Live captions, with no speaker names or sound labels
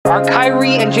Are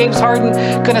Kyrie and James Harden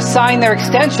going to sign their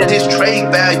extension? His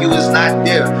trade value is not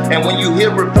there. And when you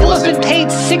hear reports... He's been paid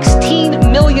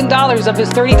 $16 million of his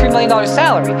 $33 million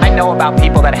salary. I know about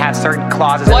people that have certain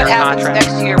clauses in their contract. What happens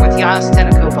next year with Giannis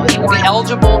Antetokounmpo? He will be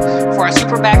eligible for a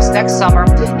Supermax next summer.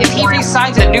 If he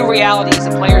resigns, the new reality is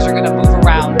the players are going to move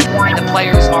around, and the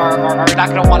players are not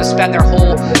going to want to spend their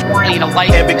whole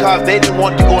life. And because they didn't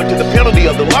want to go into the penalty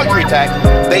of the luxury tax,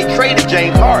 they traded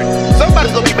James Harden.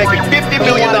 Somebody's going to be making $50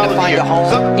 million a year.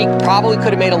 He probably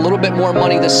could have made a little bit more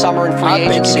money this summer in free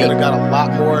agency. I think he could have got a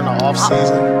lot more in the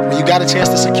offseason. When you got a chance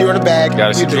to secure the bag, you got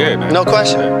to secure it, man. No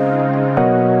question.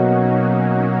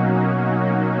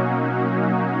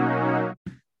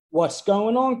 What's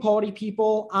going on, party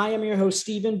people? I am your host,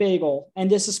 Stephen Bagel, and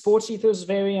this is Sports Ethos'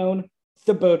 very own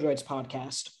The Bird Rights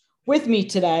Podcast. With me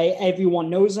today,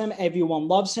 everyone knows him, everyone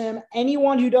loves him.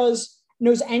 Anyone who knows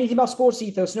anything about Sports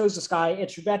Ethos knows this guy.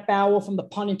 It's Rhett Bauer from the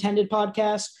Pun Intended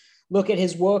podcast. Look at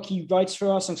his work. He writes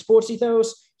for us on Sports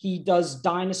Ethos. He does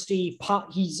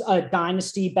he's a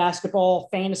dynasty basketball,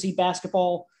 fantasy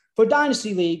basketball for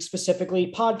Dynasty League,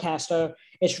 specifically podcaster.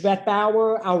 It's Rhett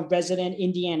Bauer, our resident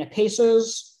Indiana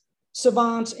Pacers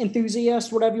savant,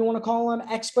 enthusiast, whatever you want to call him,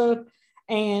 expert.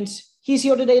 And he's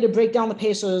here today to break down the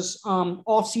Pacers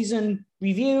off-season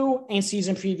review and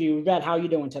season preview. Rhett, how are you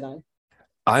doing today?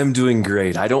 I'm doing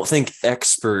great. I don't think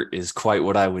expert is quite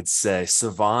what I would say.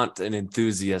 Savant and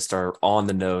enthusiast are on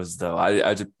the nose, though.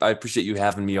 I appreciate you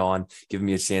having me on, giving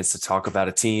me a chance to talk about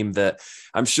a team that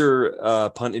I'm sure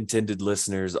pun intended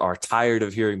listeners are tired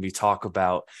of hearing me talk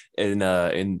about in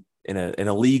a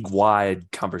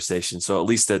league-wide conversation. So at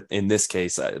least in this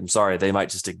case, I'm sorry, they might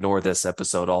just ignore this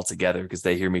episode altogether because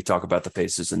they hear me talk about the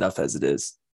Pacers enough as it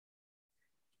is.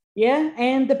 Yeah,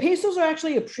 and the Pacers are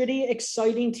actually a pretty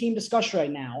exciting team to discuss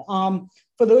right now.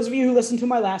 For those of you who listened to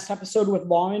my last episode with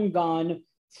Lauren Gunn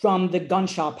from the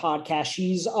Gunshot podcast,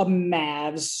 she's a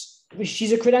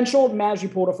credentialed Mavs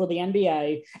reporter for the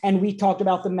NBA, and we talked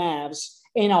about the Mavs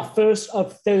in our first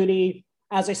of 30,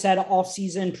 as I said,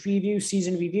 off-season preview,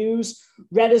 season reviews.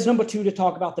 Red is number 2 to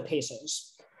talk about the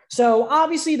Pacers. So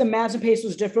obviously the Mavs and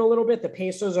Pacers differ a little bit. The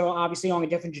Pacers are obviously on a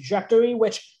different trajectory,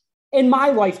 which in my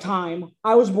lifetime,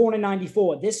 I was born in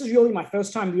 94. This is really my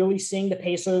first time really seeing the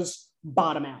Pacers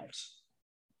bottom out.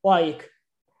 I've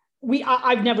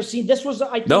never seen, this was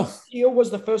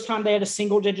the first time they had a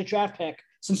single-digit draft pick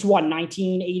since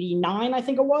 1989, I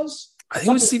think it was? I think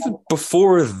it was even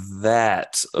before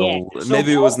that. Yeah.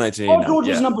 Maybe it was 1989. Paul George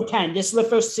is number 10. This is the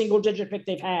first single-digit pick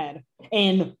they've had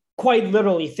in quite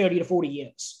literally 30 to 40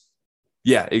 years.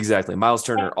 Yeah, exactly. Miles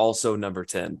Turner, also number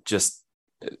 10. Just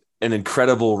an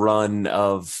incredible run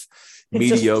of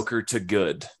mediocre to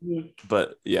good.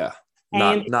 But yeah,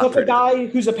 not a guy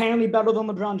who's apparently better than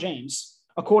LeBron James,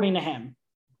 according to him.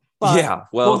 But yeah,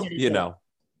 well,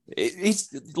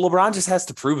 LeBron just has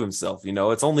to prove himself.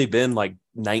 It's only been like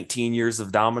 19 years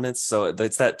of dominance, so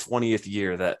it's that 20th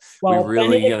year that we're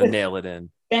really gonna nail it in.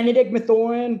 Benedict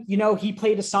Mathurin, he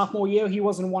played his sophomore year. He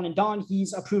wasn't one and done.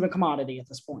 He's a proven commodity at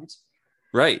this point.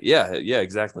 Right. Yeah,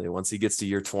 exactly. Once he gets to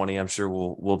year 20, I'm sure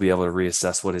we'll be able to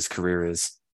reassess what his career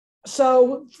is.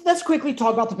 So let's quickly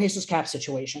talk about the Pacers cap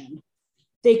situation.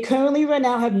 They currently right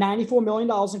now have $94 million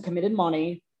in committed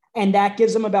money, and that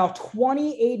gives them about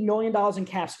 $28 million in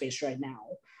cap space right now,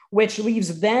 which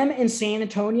leaves them and San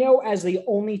Antonio as the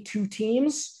only 2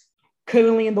 teams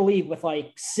currently in the league with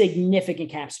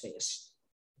significant cap space.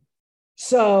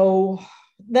 So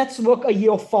let's look a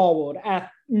year forward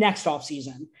at next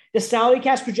offseason. The salary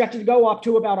cap is projected to go up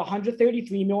to about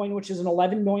 $133 million, which is an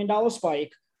 $11 million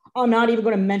spike. I'm not even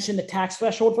going to mention the tax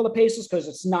threshold for the Pacers because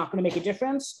it's not going to make a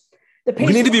difference. We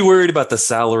need to be worried about the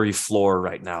salary floor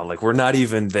right now. We're not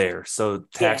even there. So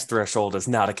tax threshold is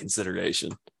not a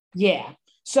consideration. Yeah.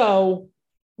 So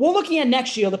we're looking at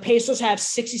next year. The Pacers have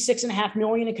 $66.5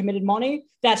 million in committed money.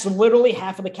 That's literally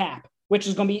half of the cap, which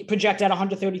is going to be projected at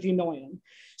 $133 million.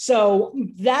 So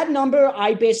that number,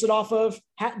 I base it off of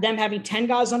them having 10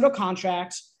 guys under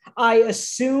contract. I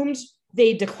assumed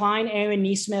they decline Aaron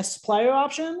Nesmith's player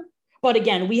option. But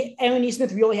again, Aaron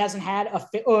Nesmith really hasn't had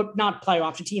not player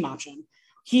option, team option.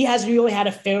 He hasn't really had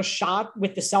a fair shot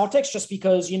with the Celtics just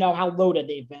because you know how loaded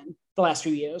they've been the last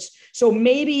few years. So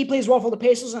maybe he plays well for the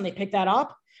Pacers and they pick that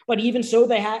up. But even so,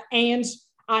 and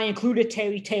I included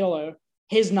Terry Taylor,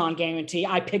 his non-guarantee.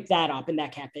 I picked that up in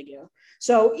that cap figure.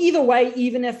 So either way,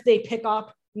 even if they pick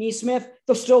up Nesmith,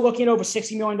 they're still looking at over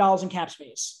 $60 million in cap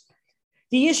space.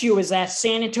 The issue is that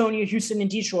San Antonio, Houston, and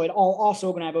Detroit are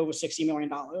also going to have over $60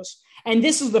 million. And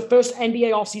this is the first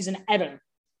NBA offseason ever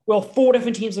where 4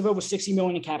 different teams have over $60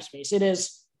 million in cap space. It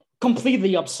is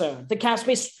completely absurd. The cap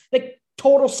space, the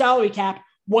total salary cap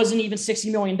wasn't even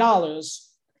 $60 million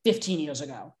 15 years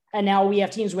ago. And now we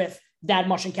have teams with that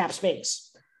much in cap space.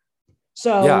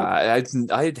 So yeah,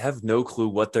 I have no clue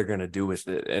what they're going to do with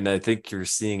it. And I think you're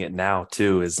seeing it now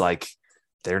too, is like,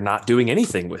 they're not doing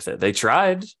anything with it. They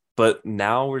tried, but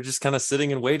now we're just kind of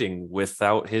sitting and waiting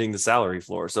without hitting the salary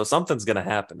floor. So something's going to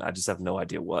happen. I just have no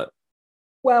idea what.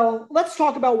 Well, let's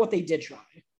talk about what they did try.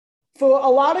 For a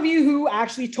lot of you who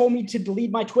actually told me to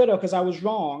delete my Twitter because I was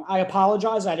wrong, I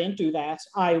apologize. I didn't do that.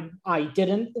 I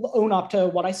didn't own up to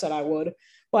what I said I would,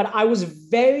 but I was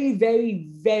very, very,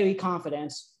 very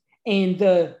confident in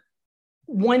the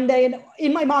one day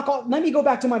in my mock off. Let me go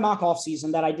back to my mock off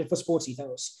season that I did for Sports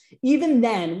Ethos. Even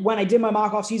then, when I did my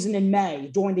mock off season in May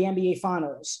during the NBA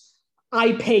Finals,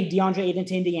 I paid DeAndre Ayton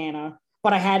to Indiana,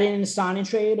 but I had it in a sign-in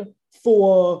trade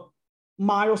for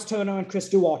Miles Turner and Chris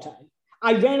Duarte.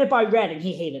 I ran it by Red and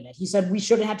he hated it. He said we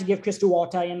shouldn't have to give Chris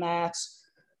Duarte in that,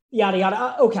 yada,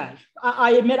 yada. Okay,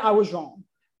 I admit I was wrong.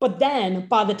 But then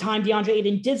by the time DeAndre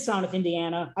Ayton did sign with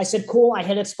Indiana, I said, cool, I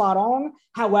hit it spot on.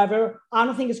 However, I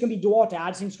don't think it's going to be Duarte. I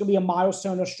just think it's going to be a Miles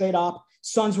Turner straight up.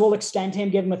 Suns will extend him,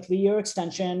 give him a 3-year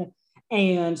extension.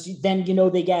 And then,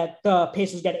 the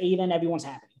Pacers get Ayton, everyone's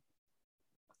happy.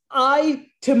 I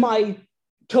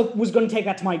was going to take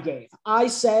that to my grave. I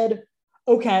said,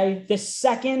 okay, the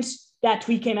second that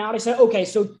tweet came out, I said, okay,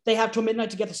 so they have till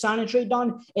midnight to get the sign-in trade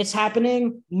done. It's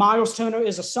happening. Miles Turner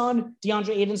is a Sun.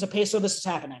 DeAndre Ayton's a Pacer. This is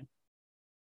happening.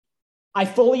 I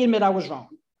fully admit I was wrong.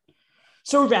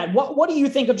 So, Brad, what do you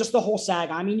think of just the whole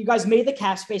saga? I mean, you guys made the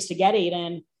cap space to get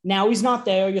Ayton. Now he's not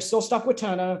there. You're still stuck with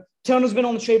Turner. Turner's been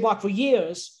on the trade block for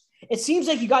years. It seems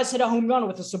like you guys hit a home run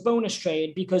with the Sabonis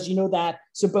trade because you know that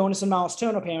Sabonis and Miles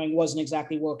Turner pairing wasn't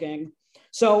exactly working.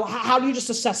 So how do you just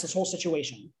assess this whole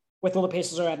situation with where the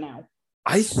Pacers are at now?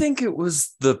 I think it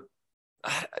was the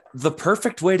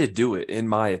perfect way to do it, in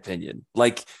my opinion.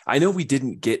 Like, I know we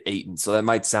didn't get Ayton, so that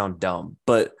might sound dumb,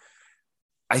 but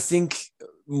I think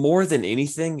more than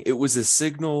anything, it was a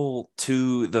signal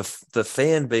to the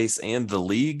fan base and the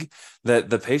league that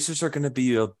the Pacers are going to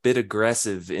be a bit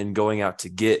aggressive in going out to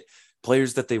get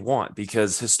players that they want,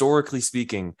 because historically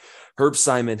speaking, Herb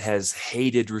Simon has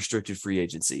hated restricted free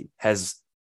agency, has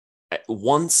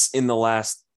once in the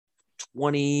last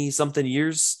 20 something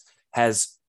years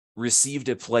has received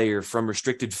a player from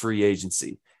restricted free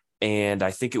agency. And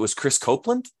I think it was Chris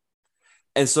Copeland.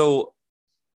 And so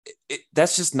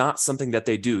that's just not something that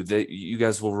they do. You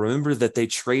guys will remember that they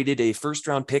traded a first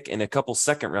round pick and a couple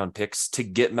second round picks to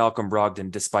get Malcolm Brogdon,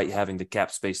 despite having the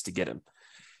cap space to get him.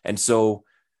 And so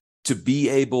to be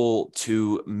able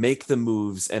to make the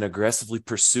moves and aggressively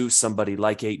pursue somebody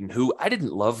like Ayton, who I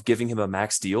didn't love giving him a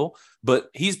max deal,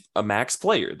 but he's a max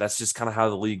player. That's just kind of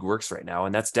how the league works right now.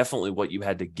 And that's definitely what you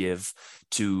had to give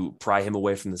to pry him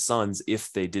away from the Suns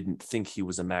if they didn't think he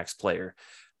was a max player.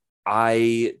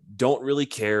 I don't really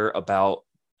care about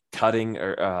cutting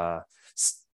or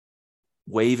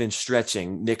wave and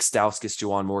stretching Nick Stauskas,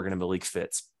 Juwan Morgan, and Malik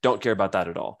Fitz. Don't care about that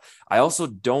at all. I also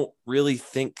don't really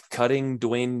think cutting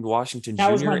Dwayne Washington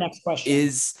Jr. was my next question.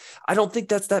 I don't think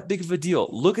that's that big of a deal.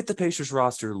 Look at the Pacers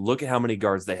roster. Look at how many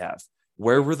guards they have.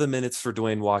 Where were the minutes for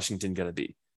Dwayne Washington going to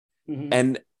be? Mm-hmm.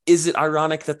 And is it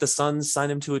ironic that the Suns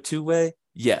signed him to a two-way?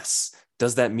 Yes.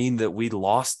 Does that mean that we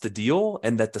lost the deal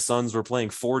and that the Suns were playing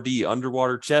 4D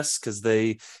underwater chess because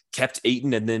they kept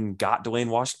Ayton and then got Dwayne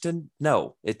Washington?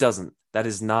 No, it doesn't. That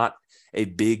is not a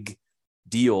big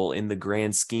deal in the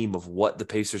grand scheme of what the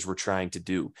Pacers were trying to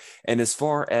do. And as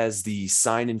far as the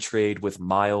sign and trade with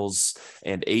Miles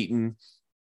and Ayton,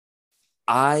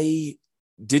 I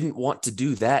didn't want to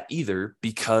do that either,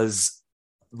 because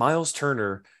Miles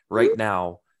Turner right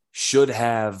now should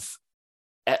have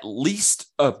at least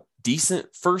a decent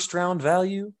first round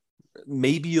value,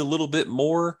 maybe a little bit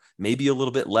more, maybe a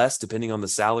little bit less, depending on the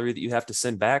salary that you have to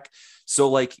send back. So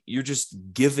like, you're just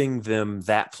giving them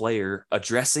that player,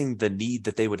 addressing the need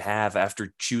that they would have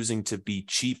after choosing to be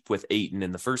cheap with Ayton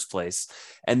in the first place.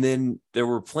 And then there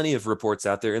were plenty of reports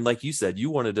out there. And like you said, you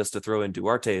wanted us to throw in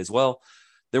Duarte as well.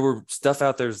 There were stuff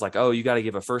out there that's like, oh, you got to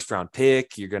give a first round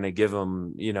pick. You're going to give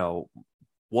them,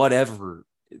 whatever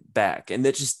back. And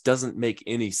that just doesn't make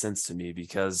any sense to me,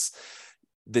 because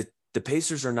the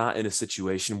Pacers are not in a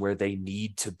situation where they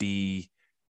need to be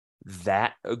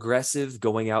that aggressive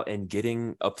going out and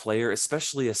getting a player,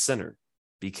 especially a center,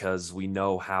 because we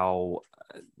know how,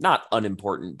 not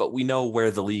unimportant, but we know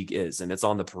where the league is, and it's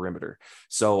on the perimeter.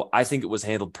 So I think it was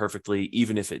handled perfectly,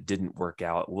 even if it didn't work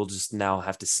out. We'll just now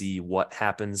have to see what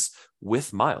happens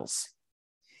with Miles.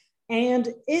 And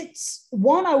it's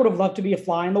one, I would have loved to be a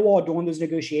fly in the wall during those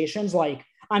negotiations. Like,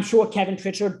 I'm sure Kevin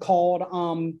Pritchard called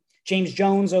James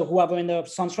Jones or whoever in the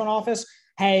Suns front office,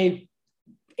 hey,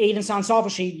 Aiden signs off a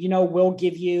sheet, we'll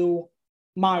give you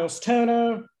Miles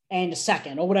Turner and a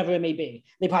second or whatever it may be.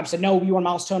 They probably said, no, we want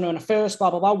Miles Turner in a first, blah,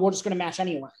 blah, blah. We're just going to match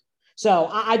anyway. So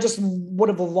I just would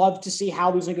have loved to see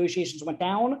how those negotiations went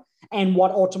down and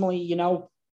what ultimately,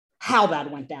 how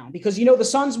that went down. Because, the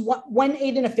Suns, when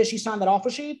Aiden officially signed that offer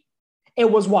sheet, it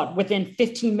was within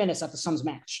 15 minutes that the Suns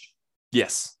matched.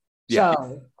 Yes. Yeah.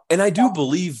 So, and I do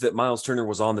believe that Miles Turner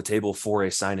was on the table for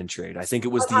a sign and trade. I think it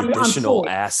was the additional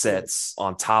assets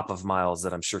on top of Miles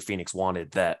that I'm sure Phoenix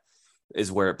wanted. That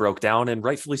is where it broke down, and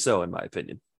rightfully so, in my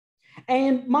opinion.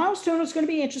 And Miles Turner is going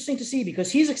to be interesting to see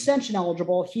because he's extension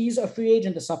eligible. He's a free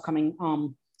agent this upcoming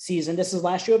season. This is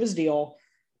last year of his deal.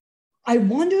 I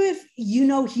wonder if,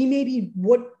 he maybe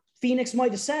what Phoenix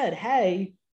might have said,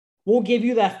 hey, we'll give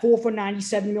you that 4 for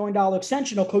 $97 million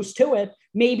extension or close to it.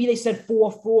 Maybe they said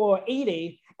 4 for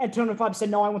 80 and Turner probably said,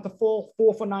 no, I want the full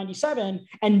 4 for 97.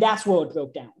 And that's where it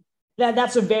broke down.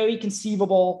 That's a very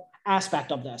conceivable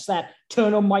aspect of this, that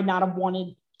Turner might not have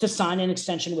wanted to sign an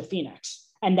extension with Phoenix.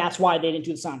 And that's why they didn't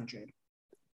do the sign and trade.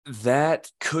 That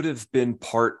could have been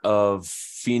part of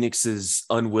Phoenix's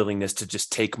unwillingness to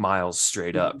just take Miles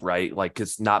straight up, right? Like,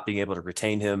 because not being able to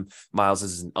retain him. Miles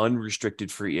is an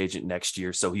unrestricted free agent next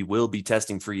year, so he will be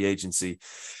testing free agency.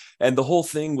 And the whole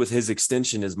thing with his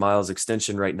extension is Miles'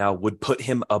 extension right now would put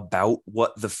him about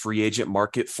what the free agent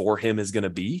market for him is going to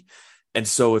be. And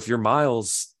so if you're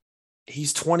Miles,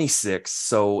 he's 26.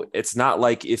 So it's not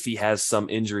like if he has some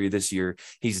injury this year,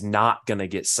 he's not going to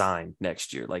get signed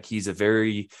next year. Like, he's a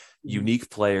very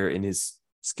unique player in his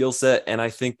skill set. And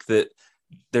I think that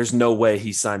there's no way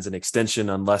he signs an extension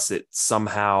unless it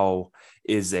somehow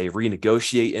is a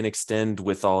renegotiate and extend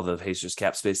with all the Pacers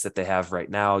cap space that they have right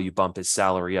now. You bump his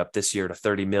salary up this year to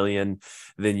 $30 million.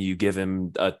 Then you give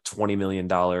him a $20 million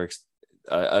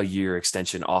a year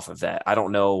extension off of that. I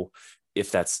don't know if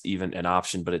that's even an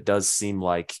option, but it does seem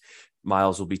like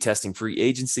Miles will be testing free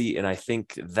agency. And I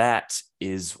think that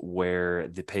is where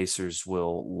the Pacers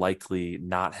will likely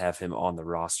not have him on the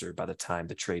roster by the time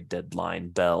the trade deadline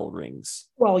bell rings.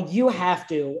 Well, you have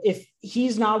to. If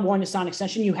he's not wanting to sign an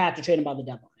extension, you have to trade him by the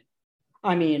deadline.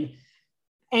 I mean,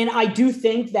 and I do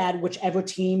think that whichever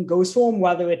team goes for him,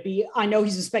 whether it be, I know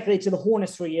he's been speculated to the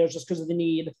Hornets for years just because of the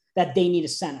need that they need a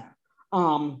center.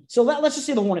 So let's just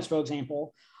say the Hornets, for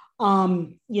example.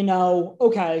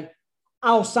 Okay,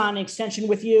 I'll sign an extension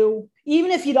with you. Even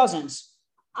if he doesn't,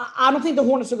 I don't think the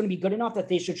Hornets are going to be good enough that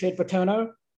they should trade for Turner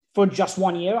for just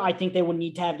 1 year. I think they would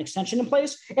need to have an extension in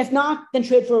place. If not, then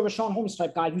trade for a Richaun Holmes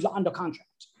type guy who's under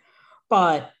contract.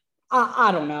 But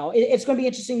I don't know. It's going to be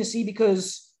interesting to see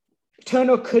because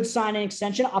Turner could sign an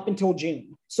extension up until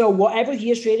June. So wherever he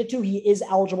is traded to, he is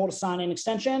eligible to sign an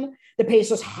extension. The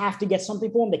Pacers have to get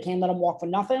something for him. They can't let him walk for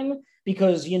nothing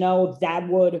because, that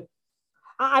would –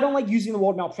 I don't like using the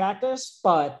word malpractice,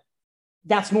 but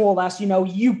that's more or less,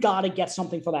 you got to get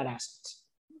something for that asset.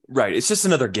 Right. It's just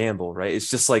another gamble, right?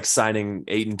 It's just like signing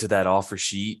Aiden to that offer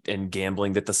sheet and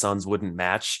gambling that the Suns wouldn't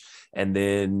match. And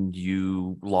then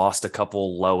you lost a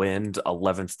couple low end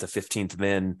 11th to 15th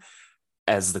men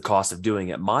as the cost of doing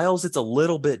it. Miles, it's a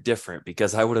little bit different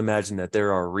because I would imagine that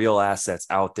there are real assets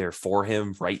out there for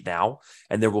him right now.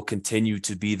 And there will continue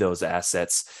to be those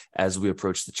assets as we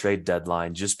approach the trade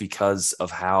deadline, just because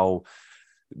of how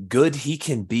good he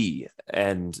can be.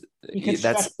 And he could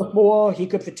stretch the floor, he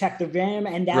could protect the rim.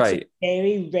 And that's right. A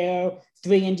very rare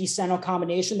 3-and-D center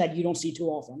combination that you don't see too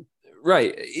often.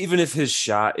 Right. Even if his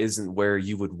shot isn't where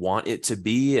you would want it to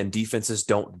be and defenses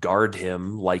don't guard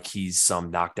him like he's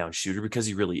some knockdown shooter, because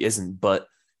he really isn't, but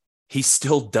he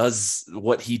still does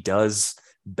what he does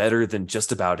better than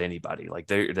just about anybody.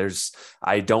 Like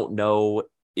I don't know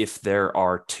if there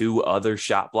are two other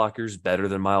shot blockers better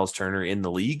than Miles Turner in the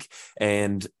league.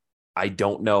 And I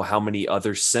don't know how many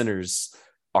other centers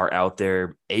are out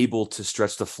there able to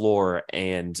stretch the floor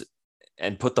and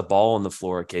put the ball on the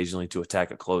floor occasionally to attack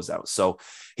a closeout. So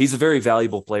he's a very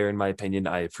valuable player, in my opinion.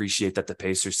 I appreciate that the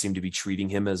Pacers seem to be treating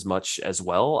him as much as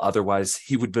well. Otherwise,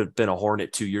 he would have been a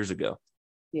Hornet 2 years ago.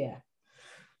 Yeah.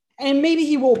 And maybe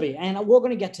he will be. And we're going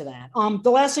to get to that.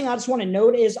 The last thing I just want to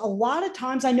note is a lot of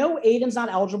times, I know Aiden's not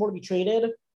eligible to be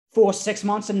traded for 6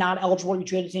 months and not eligible to be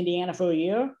traded to Indiana for a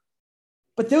year.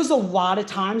 But there's a lot of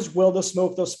times where the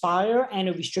smoke, there's fire, and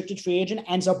a restricted free agent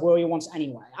ends up where he wants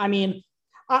anyway. I mean,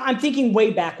 I'm thinking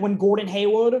way back when Gordon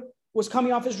Hayward was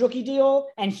coming off his rookie deal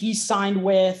and he signed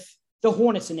with the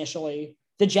Hornets initially.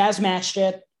 The Jazz matched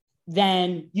it.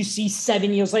 Then you see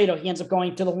 7 years later, he ends up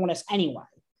going to the Hornets anyway.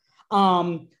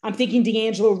 I'm thinking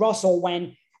D'Angelo Russell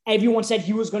when everyone said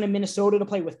he was going to Minnesota to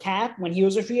play with Cat when he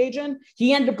was a free agent.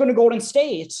 He ended up going to Golden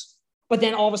State, but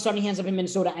then all of a sudden he ends up in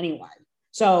Minnesota anyway.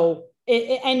 So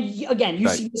And again, you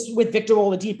see this with Victor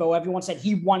Oladipo. Everyone said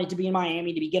he wanted to be in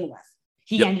Miami to begin with.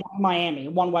 He ended up in Miami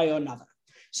one way or another.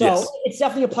 So it's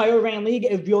definitely a player-ran league.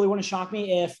 It really wouldn't shock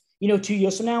me if, 2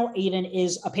 years from now, Ayton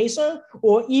is a Pacer,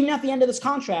 or even at the end of this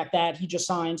contract that he just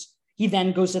signs, he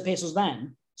then goes to the Pacers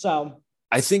then. So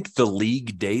I think the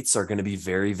league dates are going to be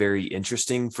very, very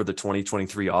interesting for the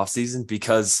 2023 offseason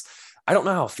because I don't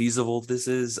know how feasible this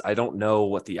is. I don't know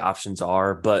what the options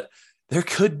are, but there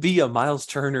could be a Miles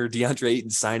Turner, DeAndre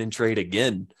Ayton sign and trade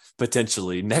again,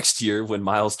 potentially next year when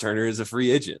Miles Turner is a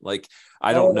free agent. Like,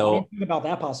 I don't know I didn't think about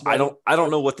that possibility. I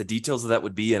don't know what the details of that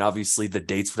would be. And obviously the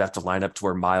dates would have to line up to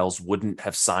where Miles wouldn't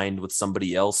have signed with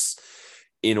somebody else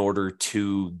in order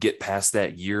to get past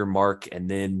that year mark and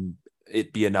then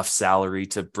it be enough salary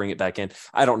to bring it back in.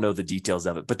 I don't know the details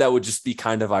of it, but that would just be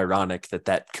kind of ironic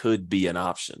that could be an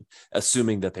option,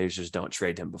 assuming the Pacers don't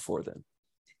trade him before then.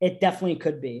 It definitely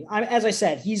could be. As I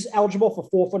said, he's eligible for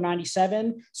 4 for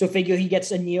 $97. So figure he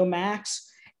gets a neo max.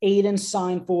 Ayton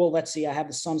signed for, let's see, I have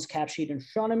the Suns cap sheet in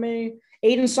front of me.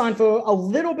 Ayton signed for a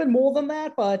little bit more than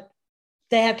that, but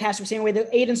they have cap space anyway.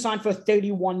 Ayton signed for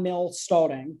 31 mil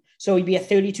starting. So he'd be at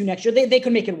 32 next year. They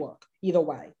could make it work either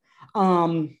way.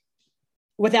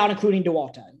 Without including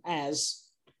Duarte, as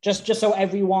just so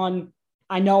everyone,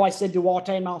 I know I said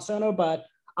Duarte and Malsano, but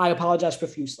I apologize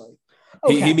profusely.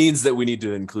 Okay. He means that we need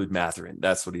to include Mathurin.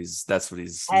 That's what he's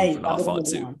moving off on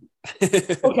too.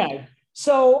 Okay.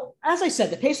 So as I said,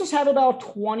 the Pacers have about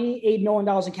 $28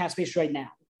 million in cap space right now.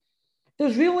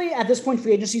 There's really, at this point,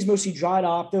 free agency is mostly dried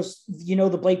up. There's, the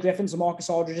Blake Griffins, the Marcus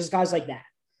Aldridge's, guys like that.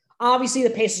 Obviously, the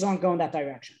Pacers aren't going that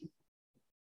direction.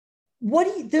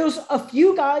 There's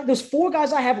 4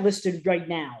 guys I have listed right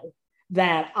now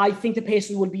that I think the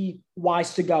Pacers would be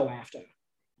wise to go after.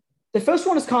 The first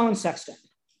one is Colin Sexton.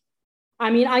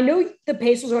 I mean, I know the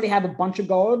Pacers already have a bunch of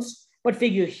guards, but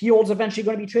figure Hield's eventually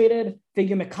going to be traded.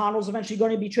 Figure McConnell's eventually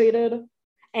going to be traded.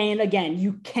 And again,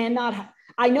 you cannot,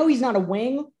 I know he's not a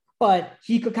wing, but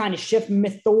he could kind of shift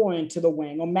Mathurin to the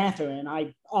wing, or Mathurin.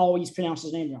 I always pronounce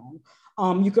his name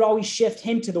wrong. You could always shift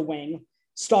him to the wing,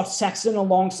 start Sexton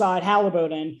alongside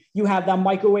Halliburton. You have that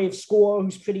microwave scorer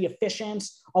who's pretty efficient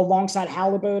alongside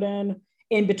Halliburton,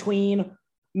 in between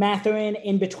Mathurin,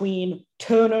 in between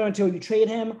Turner until you trade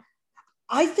him.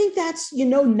 I think that's,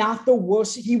 not the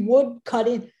worst. He would cut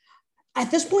in.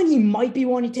 At this point, he might be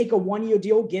wanting to take a 1-year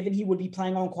deal, given he would be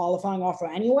playing on qualifying offer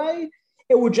anyway.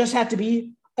 It would just have to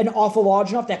be an offer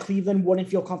large enough that Cleveland wouldn't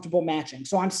feel comfortable matching.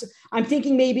 So I'm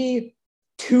thinking maybe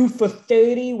 2 for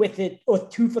 30 with it, or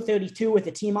 2 for 32 with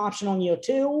a team option on year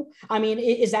 2. I mean,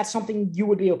 is that something you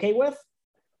would be okay with?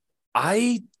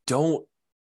 I don't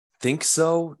think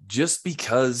so, just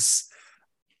because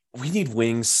we need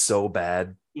wings so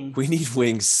bad. We need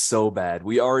wings so bad.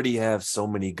 We already have so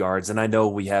many guards, and I know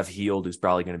we have Hield, who's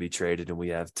probably going to be traded, and we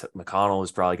have McConnell,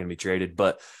 who's probably going to be traded,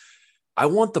 but I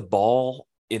want the ball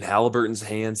in Halliburton's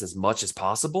hands as much as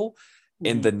possible.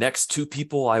 And the next 2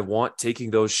 people I want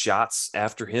taking those shots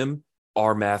after him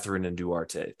are Mathurin and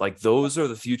Duarte. Like, those are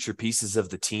the future pieces of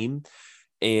the team.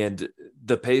 And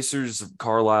the Pacers,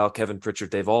 Carlisle, Kevin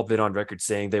Pritchard, they've all been on record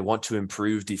saying they want to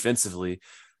improve defensively.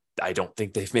 I don't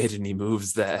think they've made any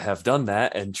moves that have done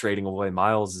that, and trading away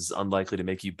Miles is unlikely to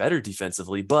make you better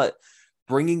defensively. But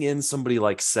bringing in somebody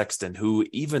like Sexton, who,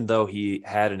 even though he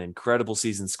had an incredible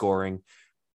season scoring,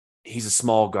 he's a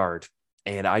small guard,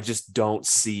 and I just don't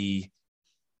see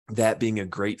that being a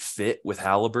great fit with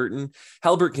Halliburton.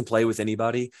 Halliburton can play with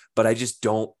anybody, but I just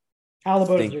don't.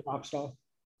 Halliburton's your rock star.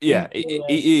 Yeah,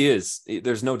 he is.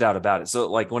 There's no doubt about it.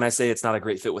 So, like, when I say it's not a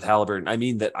great fit with Halliburton, I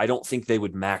mean that I don't think they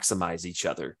would maximize each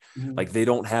other. Like, they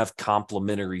don't have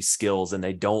complementary skills, and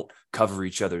they don't cover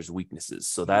each other's weaknesses.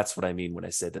 So that's what I mean when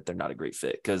I say that they're not a great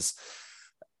fit, because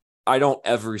I don't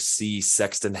ever see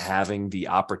Sexton having the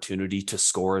opportunity to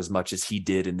score as much as he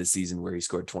did in the season where he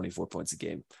scored 24 points a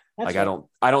game. That's right.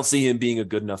 I don't see him being a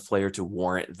good enough player to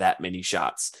warrant that many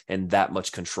shots and that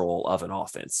much control of an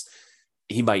offense.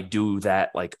 He might do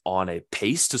that like on a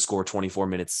pace to score 24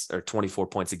 minutes or 24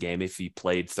 points a game if he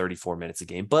played 34 minutes a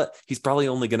game, but he's probably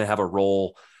only going to have a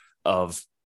role of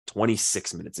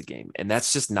 26 minutes a game. And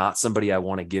that's just not somebody I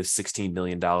want to give $16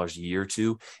 million a year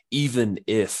to, even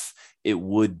if it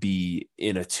would be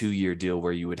in a 2-year deal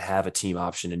where you would have a team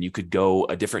option and you could go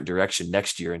a different direction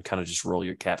next year and kind of just roll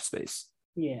your cap space.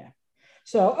 Yeah.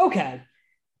 So, okay.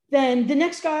 Then the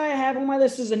next guy I have on my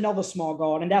list is another small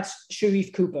guard, and that's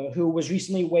Sharif Cooper, who was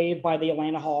recently waived by the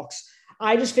Atlanta Hawks.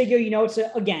 I just figure,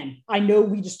 I know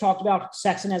we just talked about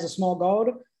Sexton as a small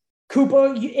guard.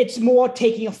 Cooper, it's more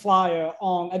taking a flyer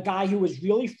on a guy who was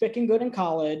really freaking good in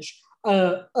college,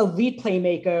 elite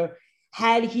playmaker.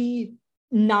 Had he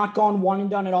not gone one and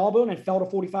done at Auburn and fell to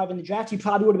 45 in the draft, he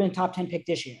probably would have been a top 10 pick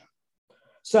this year.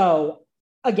 So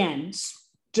again,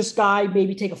 just guy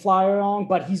maybe take a flyer on,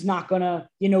 but he's not going to,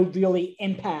 really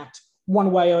impact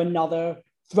one way or another.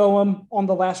 Throw him on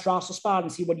the last roster spot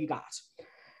and see what you got.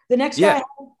 The next guy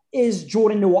is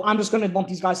Jordan Nwora. I'm just going to lump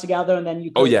these guys together and then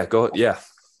you go. Oh, yeah, go. Yeah.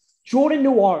 Jordan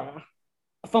Nwora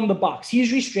from the Bucks.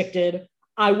 He's restricted.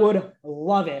 I would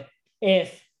love it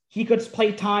if he could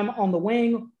play time on the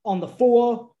wing, on the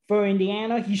 4 for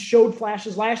Indiana. He showed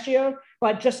flashes last year,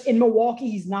 but just in Milwaukee,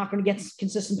 he's not going to get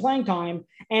consistent playing time.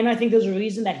 And I think there's a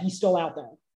reason that he's still out there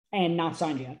and not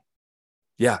signed yet.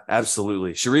 Yeah,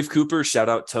 absolutely. Sharif Cooper, shout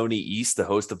out Tony East, the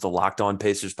host of the Locked On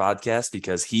Pacers podcast,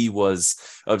 because he was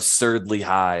absurdly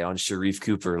high on Sharif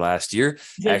Cooper last year.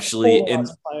 Actually,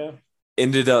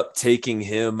 ended up taking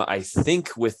him, I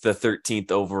think, with the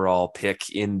 13th overall pick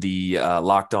in the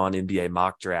Locked On NBA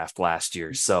mock draft last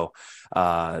year. So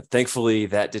thankfully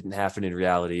that didn't happen in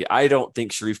reality. I don't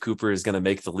think Sharif Cooper is going to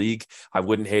make the league. I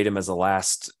wouldn't hate him as a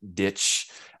last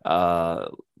ditch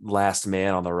last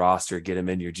man on the roster. Get him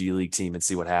in your G League team and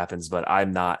see what happens. But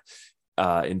I'm not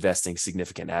investing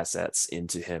significant assets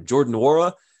into him. Jordan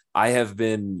Nwora, I have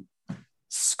been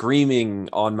screaming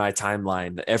on my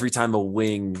timeline every time a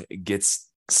wing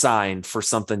gets signed for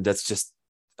something that's just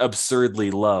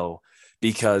absurdly low,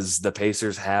 because the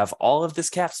Pacers have all of this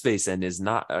cap space and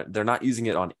they're not using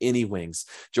it on any wings.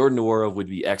 Jordan Nwora would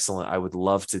be excellent. I would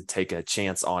love to take a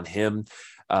chance on him.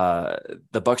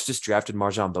 The Bucks just drafted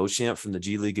Marjon Beauchamp from the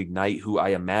G League Ignite, who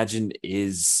I imagine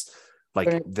is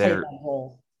like their.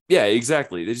 Yeah,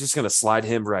 exactly. They're just going to slide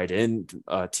him right in,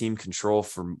 team control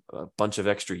for a bunch of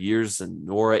extra years. And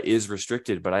Nwora is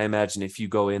restricted, but I imagine if you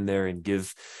go in there and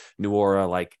give Nwora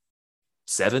like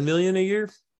 $7 million a year,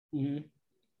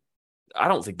 I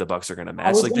don't think the Bucks are going to match.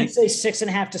 I was going to say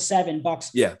 6.5 to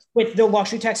 $7. Yeah, with the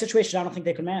luxury tax situation, I don't think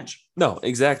they could match. No,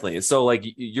 exactly. And so, like,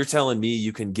 you're telling me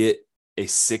you can get a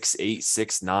 6'8",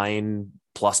 6'9"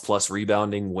 plus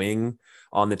rebounding wing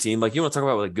on the team. Like, you want to talk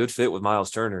about a good fit with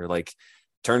Miles Turner, like.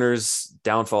 Turner's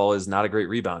downfall is not a great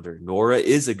rebounder. Nwora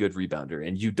is a good rebounder,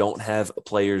 and you don't have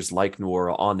players like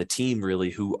Nwora on the team really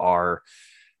who are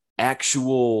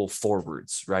actual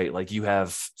forwards, right? Like, you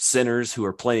have centers who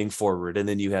are playing forward, and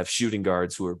then you have shooting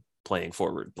guards who are playing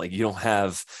forward. Like, you don't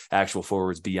have actual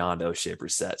forwards beyond O'Shea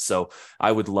Brissett. So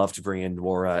I would love to bring in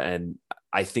Nwora, and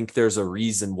I think there's a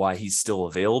reason why he's still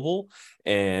available,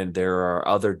 and there are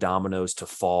other dominoes to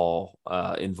fall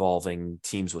involving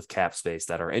teams with cap space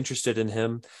that are interested in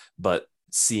him, but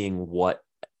seeing what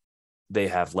they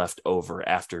have left over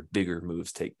after bigger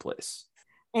moves take place.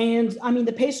 And I mean,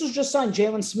 the Pacers just signed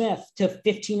Jalen Smith to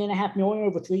 $15.5 million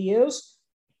over 3 years.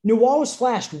 Nwora was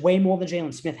flashed way more than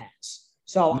Jalen Smith has.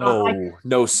 So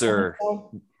no, sir.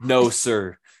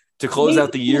 To close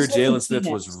out the year, Jalen Smith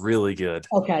was really good.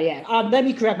 Okay, yeah. Let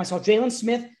me correct myself. Jalen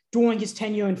Smith, during his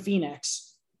tenure in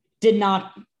Phoenix, did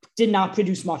not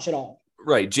produce much at all.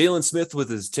 Right. Jalen Smith, with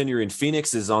his tenure in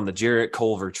Phoenix, is on the Jarrett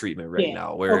Culver treatment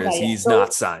now, whereas he's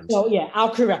not signed. So, yeah,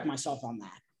 I'll correct myself on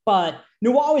that. But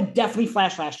Nwora would definitely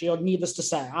flash last year, needless to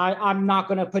say. I'm not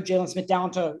going to put Jalen Smith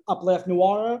down to uplift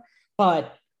Nwora,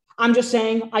 but I'm just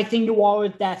saying I think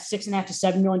Nwora, that $6.5 to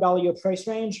 $7 million a year price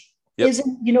range,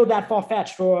 isn't, that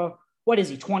far-fetched for, what is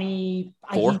he,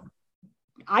 24?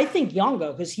 I think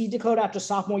younger, because he declared after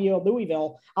sophomore year at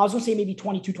Louisville. I was going to say maybe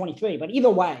 22, 23, but either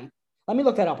way, let me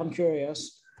look that up. I'm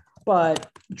curious.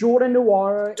 But Jordan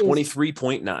Nwora is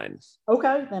 23.9.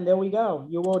 Okay, then there we go.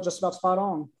 You were just about spot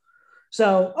on.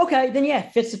 So, okay, then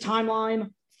fits the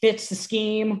timeline, fits the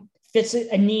scheme, fits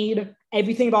a need.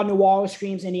 Everything about Nwora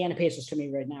screams Indiana Pacers to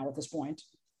me right now at this point.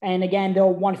 And again,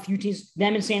 they'll want a few teams,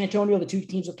 them and San Antonio, the two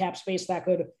teams with cap space that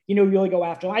could, really go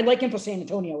after. I'd like him for San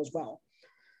Antonio as well.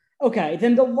 Okay,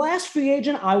 then the last free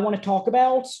agent I want to talk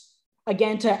about,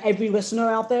 again, to every listener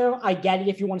out there, I get it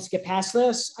if you want to skip past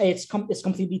this. It's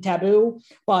completely taboo,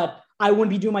 but I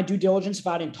wouldn't be doing my due diligence if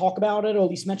I didn't talk about it or at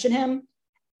least mention him.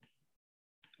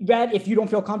 Red, if you don't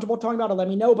feel comfortable talking about it, let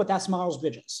me know, but that's Miles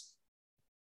Bridges.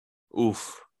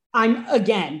 Oof. I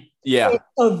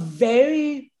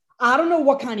don't know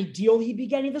what kind of deal he'd be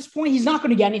getting at this point. He's not going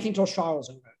to get anything till Charlotte's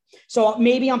over. So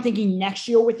maybe I'm thinking next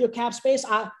year with your cap space.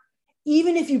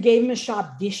 Even if you gave him a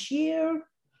shot this year,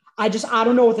 I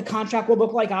don't know what the contract will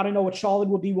look like. I don't know what Charlotte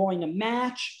would be willing to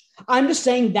match. I'm just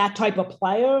saying that type of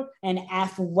player, an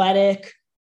athletic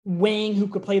wing who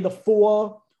could play the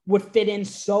 4, would fit in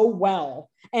so well.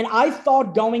 And I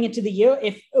thought going into the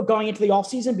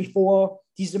offseason before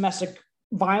these domestic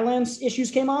violence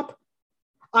issues came up,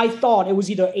 I thought it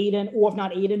was either Aiden or if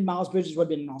not Aiden, Miles Bridges would have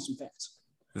been an awesome fit.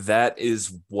 That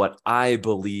is what I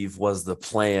believe was the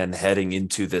plan heading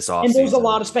into this offseason. And there's a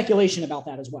lot of speculation about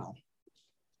that as well.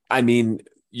 I mean,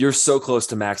 you're so close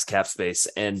to max cap space.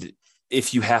 And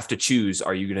if you have to choose,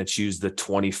 are you going to choose the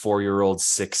 24-year-old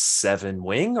 6'7"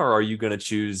 wing, or are you going to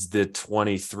choose the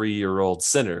 23-year-old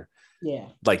center? Yeah.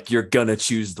 Like, you're going to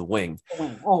choose the wing.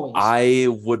 Always. I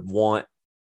would want,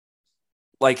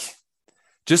 like,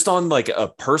 just on like a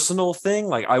personal thing,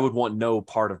 like I would want no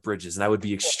part of Bridges, and I would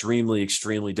be extremely,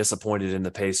 extremely disappointed in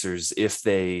the Pacers if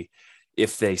they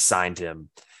signed him.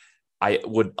 I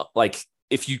would, like,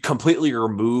 if you completely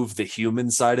remove the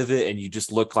human side of it and you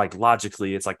just look like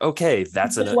logically, it's like, okay,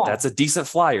 that's a decent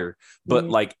flyer, but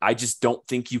like, I just don't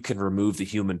think you can remove the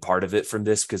human part of it from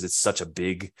this because it's such a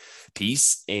big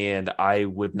piece. And I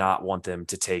would not want them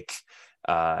to take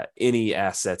any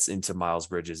assets into Miles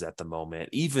Bridges at the moment,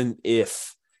 even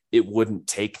if it wouldn't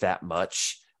take that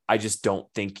much. I just don't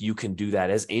think you can do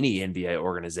that as any NBA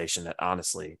organization, that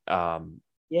honestly.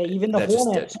 Yeah, even the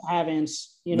Hornets haven't,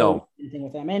 anything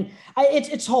with them. And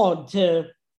it's hard to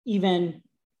even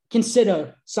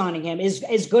consider signing him.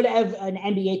 As good of an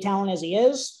NBA talent as he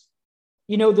is,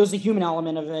 there's a human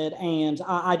element of it. And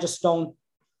I just don't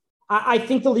 – I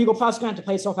think the legal process is going to have to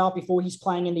play itself out before he's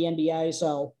playing in the NBA.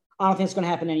 So I don't think it's going to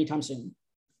happen anytime soon.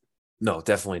 No,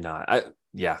 definitely not.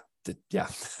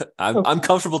 I'm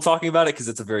comfortable talking about it because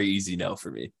it's a very easy no for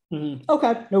me. Mm-hmm.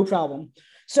 Okay, no problem.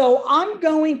 So I'm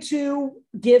going to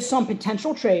give some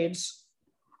potential trades.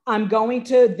 I'm going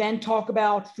to then talk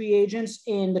about free agents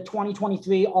in the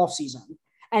 2023 offseason.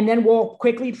 And then we'll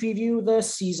quickly preview the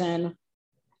season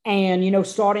and,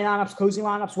 starting lineups, closing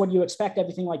lineups, what do you expect,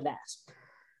 everything like that.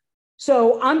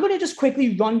 So I'm going to just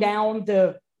quickly run down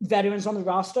the veterans on the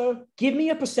roster. Give me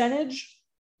a percentage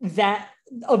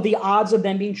of the odds of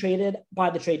them being traded by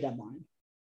the trade deadline.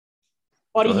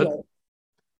 Buddy Hield.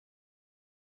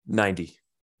 90.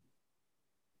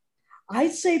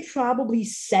 I'd say probably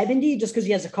 70, just because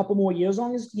he has a couple more years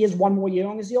he has one more year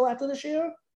on his deal after this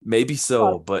year. Maybe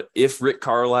so, but if Rick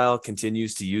Carlisle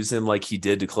continues to use him like he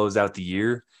did to close out the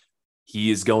year,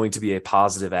 he is going to be a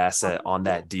positive asset on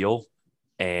that deal,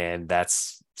 and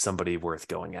that's somebody worth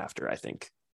going after, I think.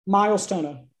 Miles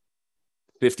Turner.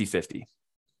 50-50.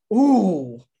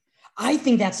 Ooh, I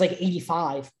think that's like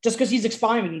 85. Just because he's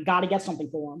expiring, you got to get something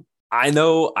for him. I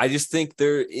know. I just think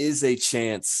there is a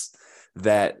chance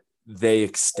that they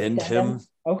extend him.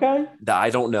 Okay. That I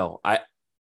don't know.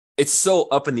 It's so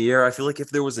up in the air. I feel like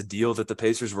if there was a deal that the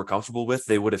Pacers were comfortable with,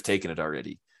 they would have taken it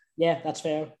already. Yeah, that's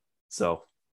fair. So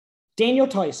Daniel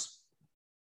Tice.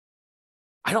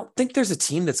 I don't think there's a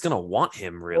team that's going to want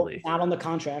him, really. Not on the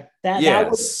contract.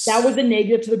 That was a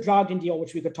negative to the Brogdon deal,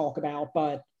 which we could talk about.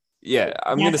 But yeah,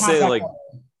 I'm going to say like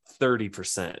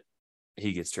 30%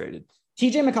 he gets traded.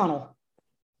 TJ McConnell.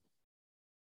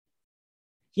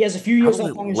 He has a few years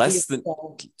less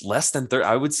than 30.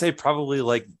 I would say probably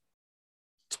like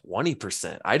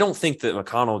 20%. I don't think that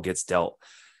McConnell gets dealt.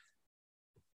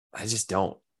 I just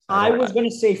don't. I was going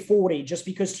to say 40 just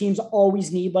because teams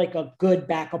always need like a good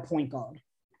backup point guard.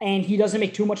 And he doesn't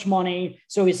make too much money,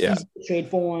 so it's easy to trade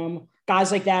for him.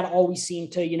 Guys like that always seem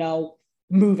to,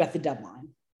 move at the deadline.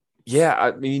 Yeah,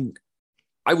 I mean,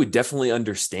 I would definitely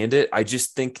understand it. I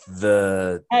just think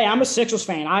Hey, I'm a Sixers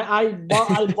fan. I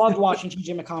loved watching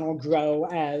TJ McConnell grow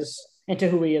into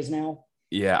who he is now.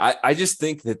 Yeah, I just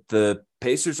think that the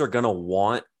Pacers are going to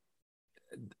want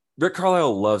 – Rick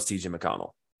Carlisle loves TJ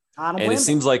McConnell. And it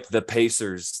seems like the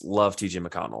Pacers love TJ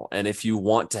McConnell. And if you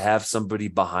want to have somebody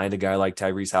behind a guy like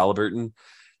Tyrese Halliburton,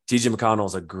 TJ McConnell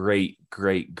is a great,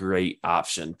 great, great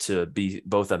option to be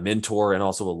both a mentor and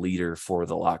also a leader for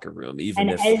the locker room.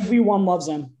 Everyone loves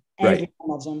him. Everyone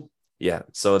loves him. Yeah.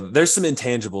 So there's some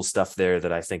intangible stuff there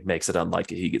that I think makes it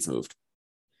unlikely he gets moved.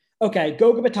 Okay.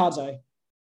 Goga Bitadze.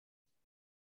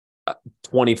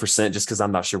 20%, just because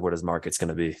I'm not sure what his market's going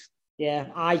to be. Yeah,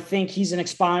 I think he's an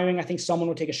expiring. I think someone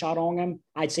would take a shot on him.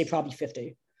 I'd say probably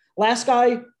 50. Last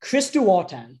guy, Chris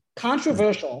Duarte.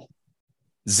 Controversial.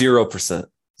 0%.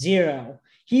 0.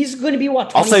 He's going to be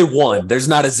what? I'll say 1. There's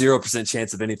not a 0%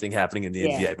 chance of anything happening in the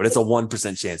NBA, but it's a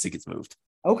 1% chance he gets moved.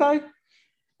 Okay.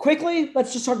 Quickly,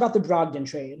 let's just talk about the Brogdon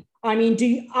trade. I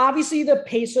mean, obviously the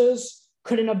Pacers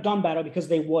couldn't have done better because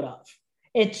they would have.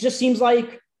 It just seems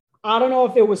like, I don't know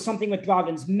if it was something with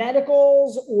Brogdon's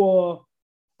medicals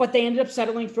but they ended up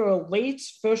settling for a late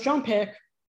first-round pick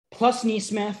plus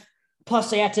Nesmith,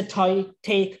 plus they had to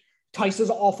take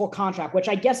Tice's awful contract, which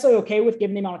I guess they're okay with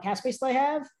given the amount of cap space they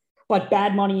have, but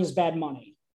bad money is bad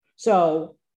money.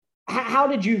 So how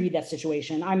did you read that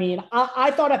situation? I mean, I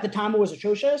thought at the time it was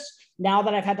atrocious. Now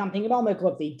that I've had time thinking about it, I'm like,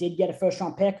 look, they did get a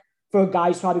first-round pick for a guy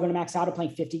who's probably going to max out at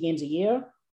playing 50 games a year.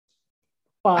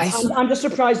 But I'm just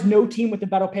surprised no team with a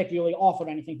better pick really offered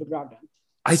anything for Brogdon.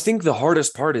 I think the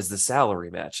hardest part is the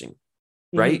salary matching,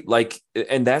 right? Mm-hmm. Like,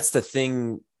 and that's the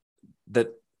thing that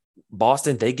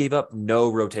Boston, they gave up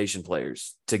no rotation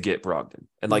players to get Brogdon.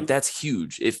 And like, that's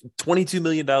huge. If $22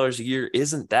 million a year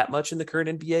isn't that much in the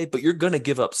current NBA, but you're going to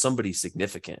give up somebody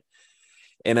significant.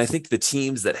 And I think the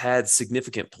teams that had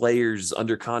significant players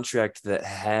under contract that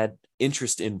had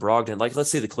interest in Brogdon, like let's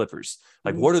say the Clippers,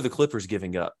 like what are the Clippers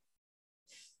giving up?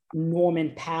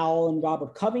 Norman Powell and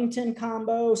Robert Covington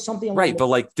combo, something right. But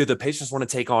like, do the Pacers want to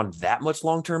take on that much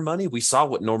long-term money? We saw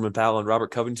what Norman Powell and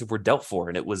Robert Covington were dealt for,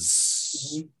 and it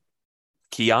was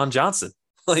Keon Johnson.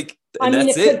 Like,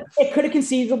 it could have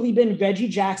conceivably been Reggie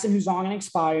Jackson, who's on and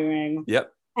expiring.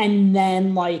 Yep. And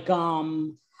then like,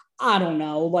 I don't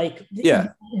know, like,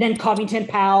 then Covington,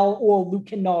 Powell, or Luke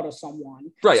Kennard or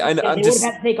someone. Right. So they would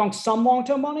have to take on some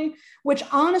long-term money, which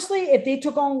honestly, if they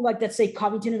took on, like, let's say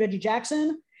Covington and Reggie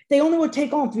Jackson, they only would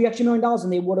take on $3 extra million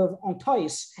and they would have on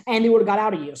Tice, and they would have got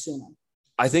out a year sooner.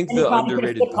 I think the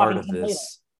underrated part of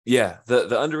this,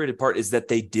 the underrated part is that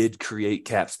they did create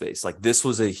cap space. Like, this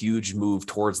was a huge move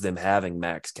towards them having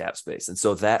max cap space. And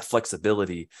so that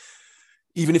flexibility,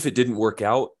 even if it didn't work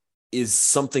out, is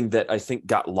something that I think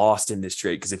got lost in this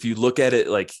trade. Because if you look at it,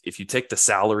 like, if you take the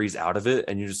salaries out of it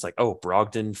and you're just like, oh,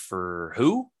 Brogdon for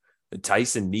who?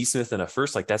 Tyson, Nesmith, and a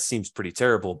first, like, that seems pretty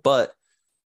terrible. But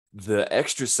the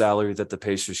extra salary that the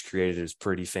Pacers created is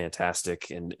pretty fantastic.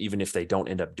 And even if they don't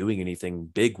end up doing anything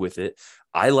big with it,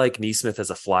 I like Nesmith as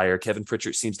a flyer. Kevin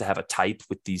Pritchard seems to have a type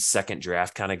with these second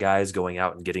draft kind of guys, going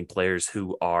out and getting players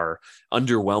who are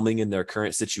underwhelming in their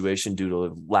current situation due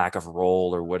to lack of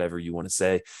role or whatever you want to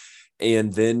say.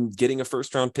 And then getting a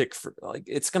first round pick for, like,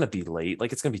 it's going to be late.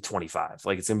 Like, it's going to be 25,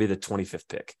 like it's going to be the 25th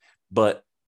pick, but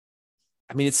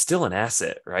I mean, it's still an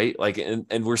asset, right? Like,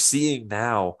 and we're seeing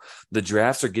now the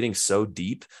drafts are getting so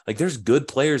deep. Like, there's good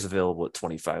players available at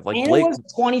 25. Like, and Blake, it was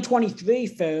 2023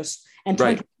 first, and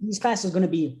this class is going to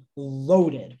be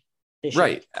loaded this year.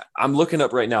 Right. I'm looking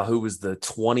up right now who was the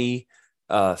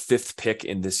 25th pick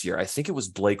in this year. I think it was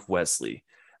Blake Wesley.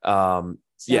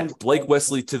 Blake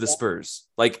Wesley to the Spurs.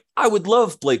 Like, I would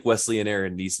love Blake Wesley and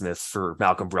Aaron Nesmith for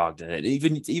Malcolm Brogdon. And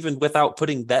even without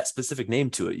putting that specific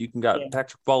name to it, you can got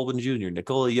Patrick Baldwin Jr.,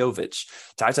 Nikola Jovic,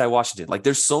 Ty Washington. Like,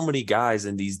 there's so many guys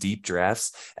in these deep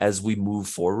drafts as we move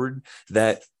forward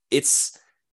that it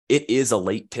is a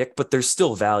late pick, but there's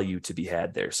still value to be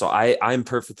had there. So I'm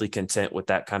perfectly content with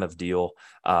that kind of deal,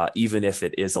 even if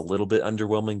it is a little bit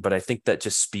underwhelming. But I think that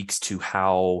just speaks to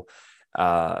how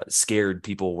scared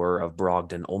people were of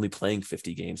Brogdon only playing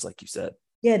 50 games, like you said.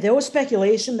 Yeah, there was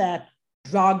speculation that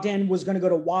Brogdon was going to go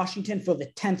to Washington for the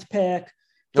 10th pick.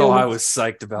 I was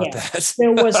psyched about that.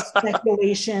 There was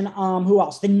speculation. Who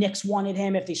else? The Knicks wanted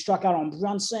him if they struck out on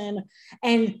Brunson.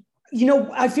 And,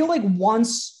 I feel like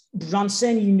once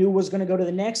Brunson, you knew, was going to go to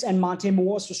the Knicks, and Monte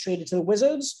Morris was traded to the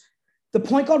Wizards, the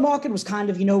point guard market was kind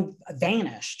of,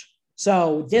 vanished.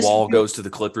 So this Wall goes to the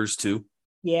Clippers too.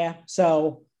 Yeah.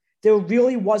 So there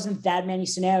really wasn't that many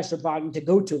scenarios for Brogdon to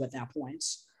go to at that point.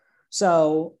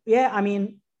 So, I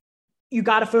mean, you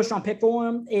got a first-round pick for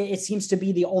him. It seems to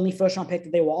be the only first-round pick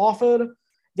that they were offered.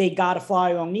 They got a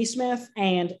flyer on Nesmith,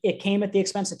 and it came at the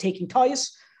expense of taking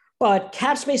Tice. But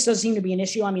cap space does seem to be an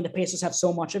issue. I mean, the Pacers have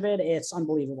so much of it. It's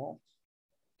unbelievable.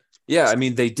 Yeah, I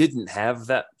mean, they didn't have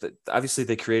that. Obviously,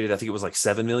 they created, I think it was like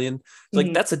 $7 million.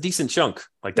 Like, that's a decent chunk.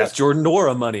 Like, that's Jordan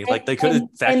Nwora money. Like, they could have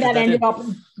factored and that ended in. up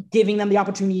giving them the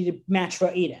opportunity to match for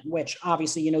Aiden, which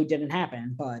obviously, didn't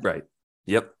happen. But right.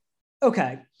 Yep.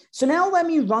 Okay. So now let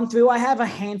me run through. I have a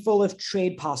handful of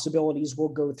trade possibilities we'll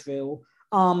go through.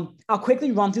 I'll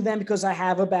quickly run through them because I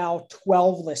have about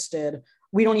 12 listed.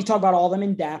 We don't need to talk about all of them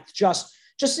in depth. Just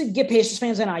to give Pacers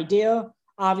fans an idea.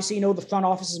 Obviously, the front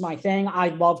office is my thing. I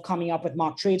love coming up with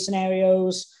mock trade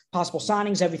scenarios, possible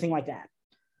signings, everything like that.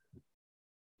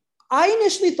 I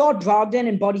initially thought Brogdon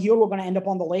and Buddy Hield were going to end up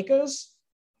on the Lakers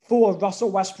for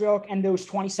Russell Westbrook and those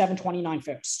 27, 29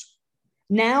 first.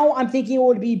 Now I'm thinking it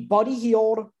would be Buddy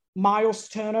Hield, Miles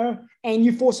Turner, and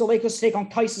you force the Lakers to take on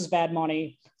Tice's bad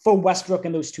money for Westbrook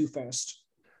and those two first.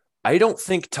 I don't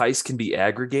think Tice can be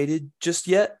aggregated just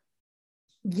yet.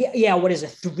 Yeah. What is it?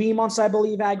 3 months, I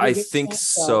believe. I think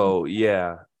so.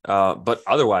 Yeah. But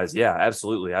otherwise, yeah,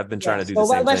 absolutely. I've been trying to do the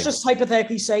same thing. Let's just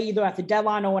hypothetically say either at the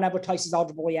deadline or whenever Tice is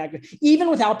eligible, even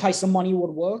without Tice, the money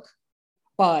would work.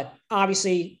 But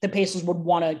obviously, the Pacers would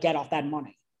want to get off that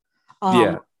money.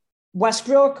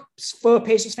 Westbrook, for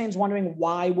Pacers fans wondering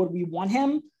why would we want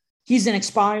him? He's an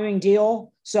expiring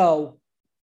deal, so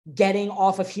getting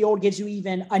off of Hield gives you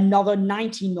even another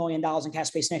 $19 million in cap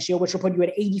space next year, which will put you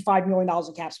at $85 million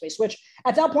in cap space, which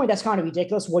at that point, that's kind of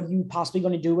ridiculous. What are you possibly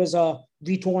going to do as a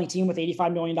retooling team with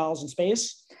 $85 million in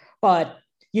space? But,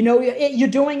 you're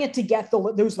doing it to get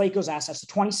those Lakers assets, the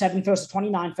 27 first, the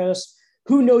 29 first.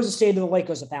 Who knows the state of the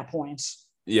Lakers at that point?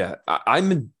 Yeah,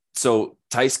 so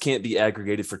Tice can't be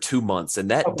aggregated for 2 months,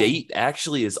 and that date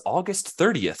actually is August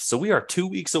 30th. So we are 2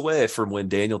 weeks away from when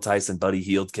Daniel Tice and Buddy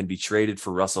Hield can be traded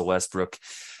for Russell Westbrook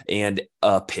and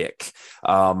a pick.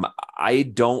 I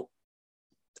don't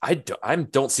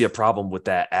see a problem with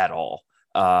that at all.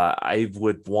 I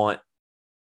would want,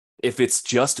 if it's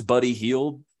just Buddy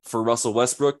Hield for Russell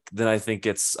Westbrook, then I think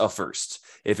it's a first.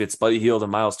 If it's Buddy Hield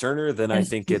and Miles Turner, then I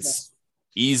think it's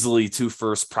easily 2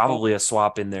 firsts, probably a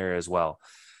swap in there as well.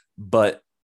 But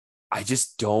I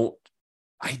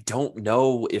don't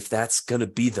know if that's going to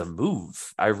be the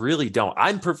move. I really don't.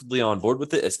 I'm perfectly on board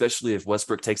with it, especially if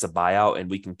Westbrook takes a buyout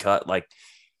and we can cut like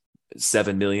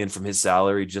 $7 million from his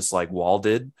salary, just like Wall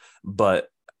did. But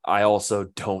I also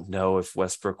don't know if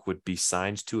Westbrook would be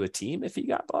signed to a team if he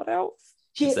got bought out.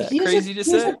 Is that crazy to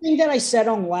say? Here's the thing that I said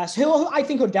on last. I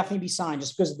think he'll definitely be signed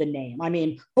just because of the name. I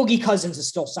mean, Boogie Cousins is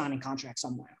still signing contract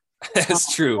somewhere.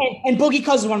 That's true. And Boogie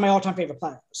Cousins is one of my all-time favorite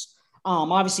players.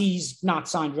 Obviously, he's not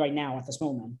signed right now at this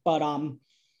moment. But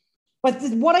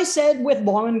what I said with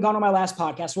Lauren Gunn on my last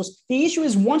podcast was the issue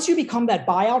is once you become that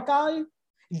buyout guy,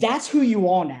 that's who you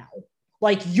are now.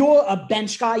 Like, you're a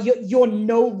bench guy. You're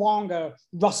no longer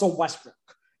Russell Westbrook.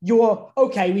 You're,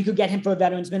 okay, we could get him for a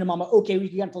veterans minimum. Okay, we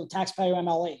could get him for the taxpayer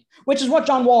MLA, which is what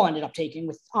John Wall ended up taking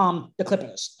with the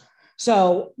Clippers.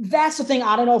 So that's the thing.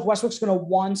 I don't know if Westbrook's going to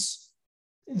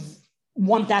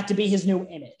want that to be his new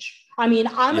image. I mean,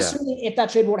 I'm assuming if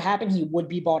that trade would happen, he would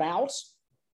be bought out.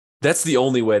 That's the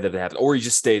only way that it happens. Or he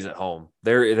just stays at home.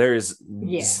 There is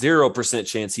 0%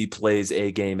 chance he plays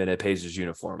a game in a Pacers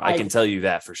uniform. I can tell you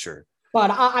that for sure. But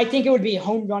I think it would be a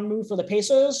home run move for the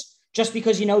Pacers just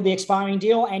because, the expiring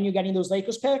deal and you're getting those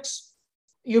Lakers picks.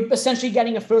 You're essentially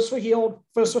getting a first for Hield,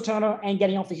 first for Turner, and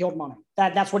getting off the Hield money.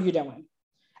 That's what you're doing.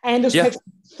 And those picks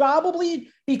probably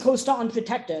be close to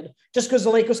unprotected just because the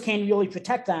Lakers can't really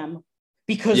protect them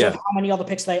because of how many other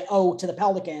picks they owe to the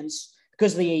Pelicans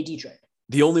because of the AD trade.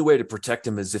 The only way to protect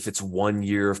them is if it's 1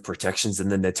 year of protections and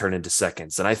then they turn into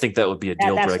seconds. And I think that would be a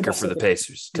deal breaker for the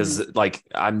Pacers because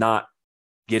I'm not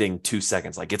getting 2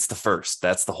 seconds. Like, it's the first.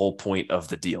 That's the whole point of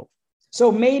the deal. So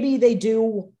maybe they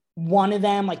do one of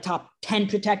them like top 10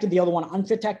 protected, the other one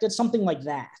unprotected, something like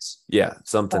that. Yeah,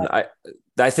 something.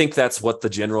 I think that's what the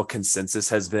general consensus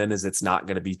has been, is it's not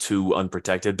going to be too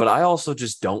unprotected. But I also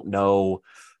just don't know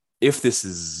if this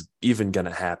is even going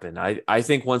to happen. I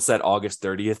think once that August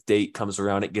 30th date comes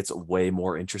around, it gets way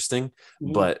more interesting.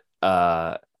 Mm-hmm. But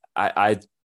I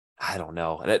don't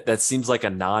know. That seems like a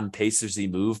non-Pacers-y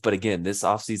move. But again, this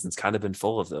offseason's kind of been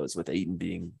full of those with Ayton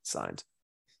being signed.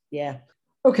 Yeah.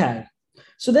 Okay.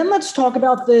 So then let's talk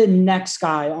about the next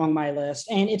guy on my list.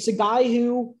 And it's a guy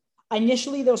who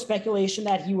initially there was speculation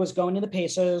that he was going to the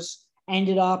Pacers,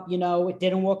 ended up, it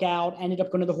didn't work out, ended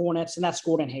up going to the Hornets, and that's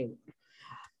Gordon Hayward.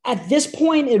 At this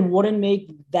point, it wouldn't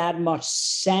make that much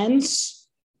sense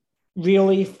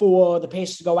really for the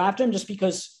Pacers to go after him just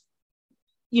because,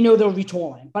 they're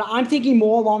retooling. But I'm thinking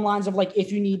more along the lines of like,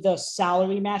 if you need the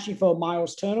salary matching for a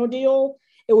Miles Turner deal,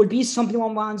 it would be something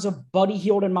along the lines of Buddy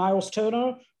Hield and Miles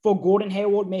Turner for Gordon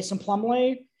Hayward, Mason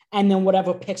Plumlee, and then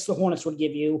whatever picks the Hornets would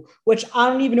give you, which I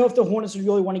don't even know if the Hornets would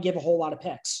really want to give a whole lot of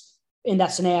picks in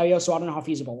that scenario, so I don't know how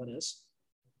feasible it is.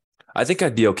 I think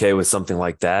I'd be okay with something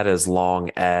like that as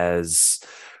long as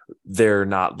they're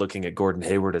not looking at Gordon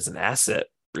Hayward as an asset,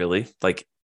 really. Like,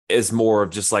 it's more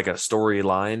of just like a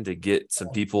storyline to get some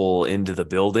people into the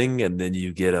building, and then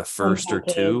you get a first or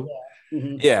two. Yeah.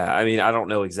 Mm-hmm. Yeah, I mean, I don't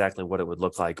know exactly what it would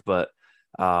look like, but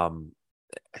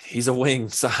he's a wing,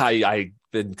 so I've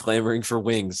been clamoring for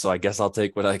wings, so I guess I'll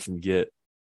take what I can get.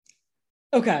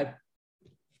 Okay.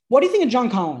 What do you think of John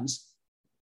Collins?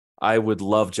 I would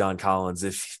love John Collins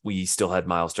if we still had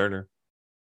Miles Turner.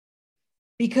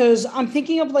 Because I'm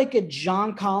thinking of like a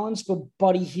John Collins for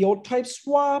Buddy Hield type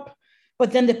swap,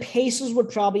 but then the Pacers would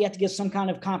probably have to get some kind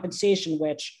of compensation,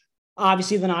 which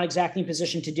obviously they're not exactly in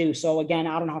position to do. So again,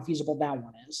 I don't know how feasible that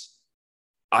one is.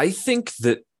 I think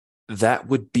that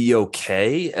would be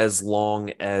okay as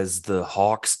long as the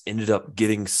Hawks ended up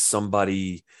getting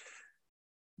somebody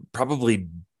probably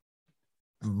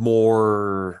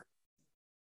more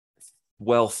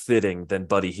well-fitting than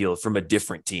Buddy Hield from a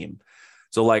different team.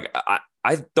 So like,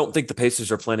 I don't think the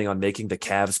Pacers are planning on making the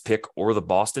Cavs pick or the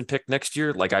Boston pick next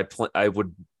year. Like I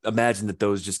would imagine that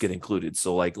those just get included.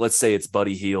 So like, let's say it's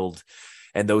Buddy Hield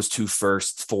and those 2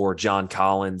 firsts for John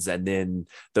Collins, and then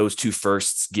those 2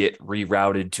 firsts get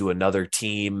rerouted to another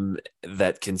team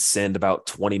that can send about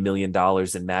 $20 million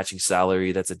in matching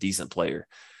salary, that's a decent player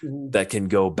that can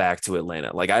go back to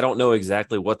Atlanta. Like, I don't know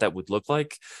exactly what that would look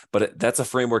like, but that's a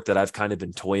framework that I've kind of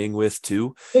been toying with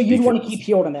too. So you'd want to keep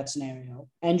Hield in that scenario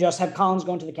and just have Collins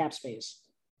go into the cap space.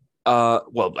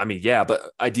 Well, I mean, yeah,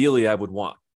 but ideally I would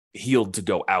want Hield to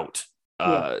go out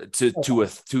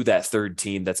to that third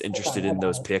team that's interested in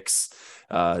those picks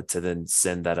to then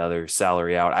send that other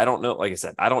salary out. I don't know. Like I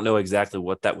said, I don't know exactly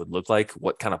what that would look like,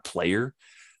 what kind of player.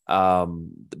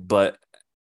 But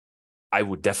I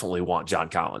would definitely want John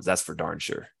Collins. That's for darn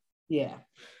sure. Yeah.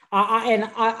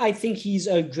 I think he's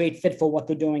a great fit for what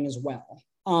they're doing as well.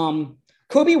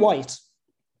 Coby White.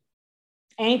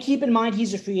 And keep in mind,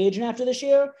 he's a free agent after this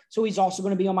year. So he's also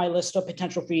going to be on my list of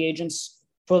potential free agents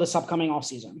for this upcoming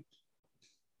offseason.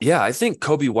 Yeah, I think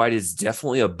Coby White is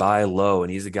definitely a buy low.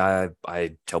 And he's a guy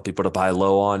I tell people to buy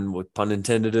low on, with pun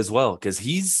intended as well, because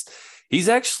he's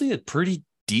actually a pretty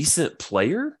decent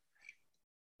player.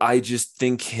 I just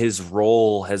think his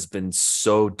role has been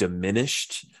so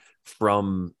diminished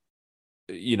from,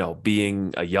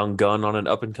 being a young gun on an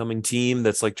up and coming team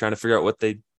that's like trying to figure out what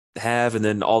they have. And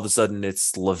then all of a sudden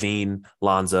it's LaVine,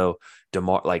 Lonzo,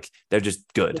 DeMar, like they're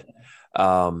just good.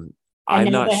 I'm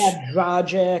not they had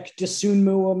Dragic,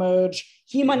 Dosunmu emerge.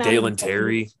 He might not Dalen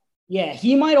Terry. Yeah,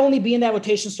 he might only be in that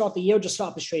rotation start the year, just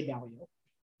stop his trade value.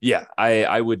 Yeah,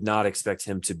 I would not expect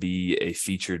him to be a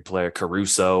featured player.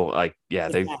 Caruso,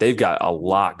 they've got a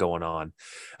lot going on.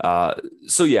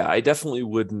 So yeah, I definitely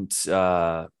wouldn't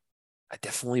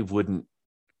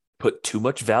put too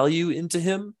much value into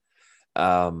him.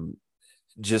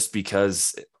 Just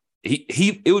because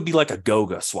it would be like a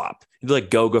Goga swap. It'd be like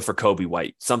Goga for Coby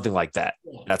White, something like that.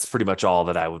 Yeah. That's pretty much all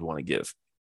that I would want to give.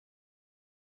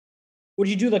 Would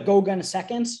you do the Goga in a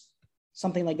second?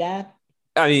 Something like that?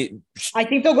 I mean, I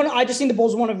think I just think the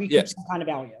Bulls want to recoup some kind of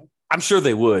value. I'm sure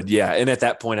they would. Yeah. And at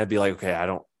that point I'd be like, okay, I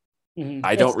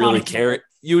don't really care.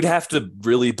 You'd have to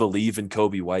really believe in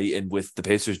Coby White, and with the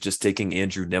Pacers just taking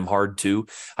Andrew Nembhard too,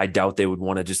 I doubt they would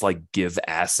want to just like give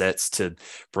assets to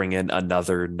bring in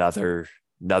another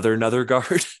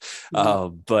guard.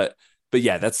 But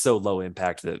yeah, that's so low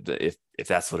impact that if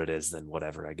that's what it is, then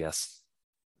whatever, I guess.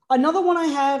 Another one I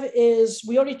have is,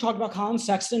 we already talked about Colin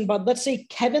Sexton, but let's say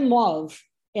Kevin Love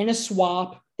in a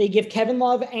swap. They give Kevin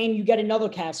Love and you get another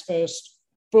Cavs first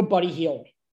for Buddy Hield.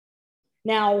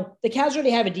 Now, the Cavs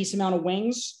already have a decent amount of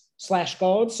wings /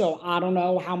 guards, so I don't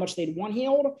know how much they'd want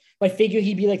Hield, but I figure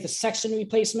he'd be like the Sexton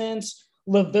replacement.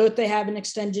 LeVert, they haven't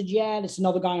extended yet. It's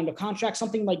another guy under contract,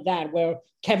 something like that, where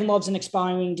Kevin Love's an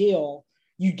expiring deal.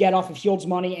 You get off of Hield's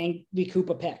money and recoup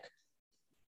a pick.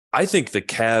 I think the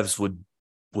Cavs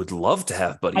would love to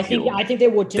have Buddy Hield. I think they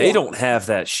would too. They don't have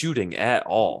that shooting at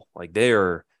all. Like they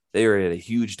are at a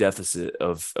huge deficit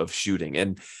of shooting.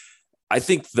 And I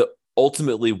think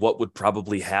ultimately what would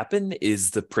probably happen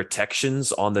is the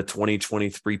protections on the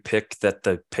 2023 pick that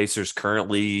the Pacers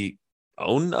currently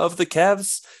own of the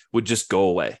Cavs would just go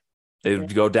away. They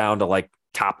would go down to like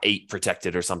top 8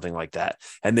 protected or something like that.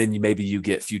 And then maybe you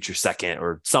get future second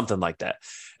or something like that.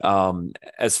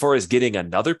 As far as getting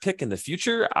another pick in the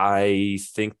future, I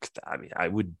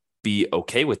would be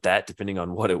okay with that depending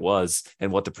on what it was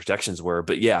and what the protections were.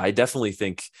 But yeah, I definitely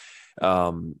think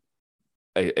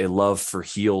a Love for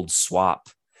Hield swap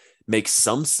makes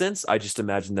some sense. I just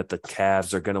imagine that the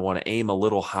Cavs are going to want to aim a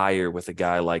little higher with a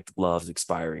guy like Love's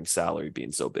expiring salary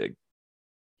being so big.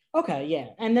 Okay, yeah.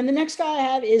 And then the next guy I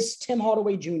have is Tim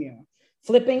Hardaway Jr.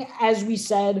 Flipping, as we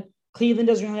said, Cleveland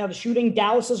doesn't really have the shooting.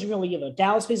 Dallas doesn't really either.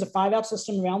 Dallas plays a 5-out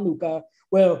system around Luka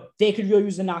where they could really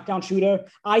use the knockdown shooter.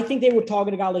 I think they would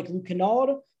target a guy like Luke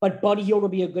Kennard, but Buddy Hield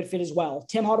would be a good fit as well.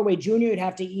 Tim Hardaway Jr. would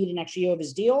have to eat an extra year of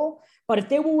his deal. But if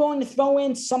they were willing to throw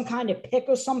in some kind of pick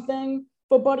or something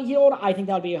for Buddy Hield, I think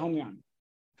that would be a home run.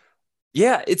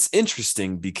 Yeah, it's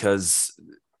interesting because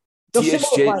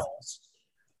THJ...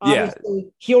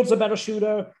 Obviously, Hield's a better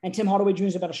shooter, and Tim Hardaway Jr.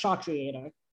 is a better shot creator.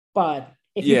 But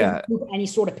if you can move any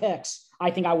sort of picks,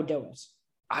 I think I would do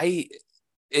it.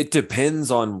 It depends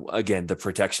on, again, the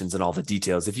protections and all the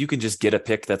details. If you can just get a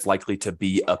pick that's likely to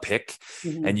be a pick,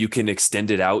 and you can extend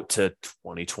it out to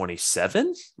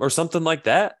 2027 or something like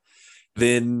that,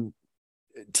 then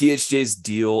THJ's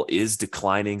deal is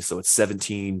declining. So it's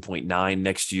 17.9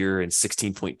 next year and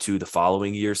 16.2 the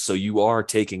following year. So you are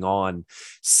taking on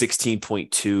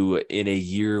 16.2 in a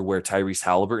year where Tyrese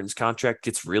Halliburton's contract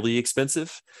gets really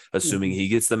expensive, assuming he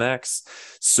gets the max.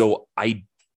 So I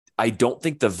don't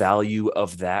think the value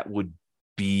of that would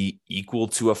be equal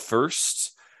to a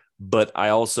first, but I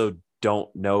also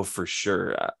don't know for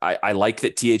sure. I like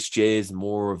that THJ is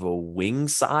more of a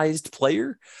wing-sized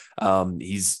player.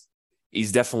 He's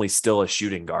definitely still a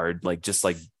shooting guard, like just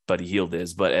like Buddy Hield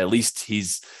is, but at least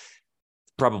he's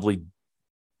probably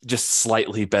just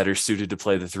slightly better suited to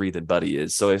play the three than Buddy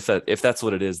is. So if that's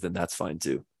what it is, then that's fine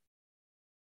too.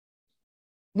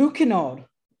 Luke Kennard,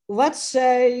 let's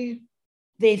say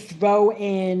they throw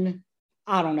in,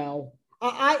 I don't know.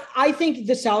 I think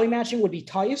the salary matching would be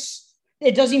Tice.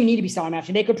 It doesn't even need to be salary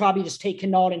matching. They could probably just take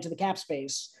Kennard into the cap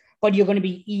space, but you're going to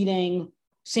be eating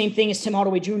same thing as Tim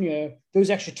Hardaway Jr.,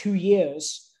 those extra 2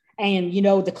 years. And,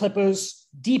 the Clippers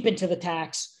deep into the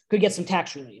tax could get some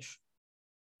tax relief.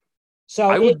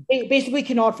 So basically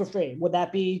Kennard for free. Would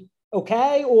that be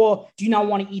okay? Or do you not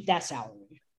want to eat that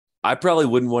salary? I probably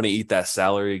wouldn't want to eat that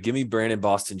salary. Give me Brandon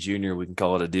Boston Jr. We can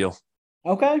call it a deal.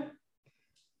 Okay.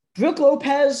 Brook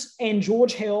Lopez and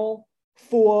George Hill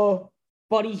for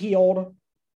Buddy Hield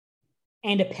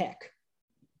and a pick.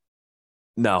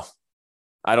 No,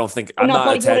 I don't think I'm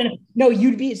not.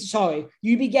 You'd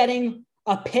be getting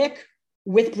a pick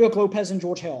with Brook Lopez and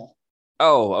George Hill.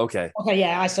 Oh, okay. Okay,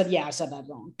 yeah, I said that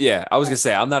wrong. Yeah, I was gonna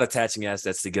say I'm not attaching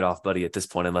assets to get off Buddy at this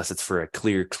point unless it's for a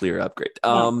clear upgrade.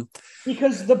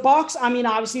 Because the Bucks,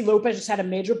 obviously Lopez just had a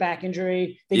major back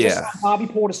injury. They just signed Bobby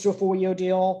Portis to a 4-year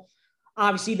deal.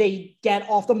 Obviously, they get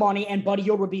off the money, and Buddy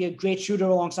Hield would be a great shooter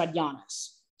alongside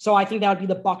Giannis. So I think that would be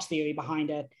the Bucks theory behind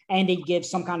it, and they give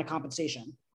some kind of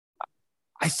compensation.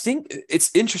 I think it's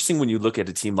interesting when you look at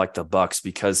a team like the Bucks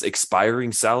because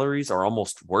expiring salaries are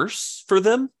almost worse for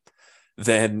them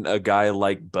than a guy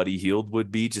like Buddy Hield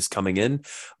would be just coming in.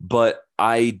 But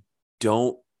if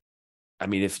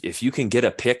you can get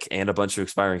a pick and a bunch of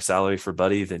expiring salary for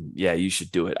Buddy, then yeah, you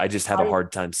should do it. I just have a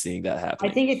hard time seeing that happen.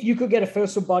 I think if you could get a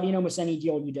first for Buddy in almost any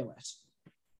deal, you do it.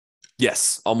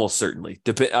 Yes, almost certainly.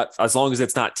 As long as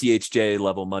it's not THJ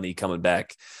level money coming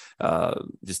back,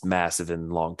 just massive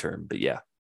and long term. But yeah.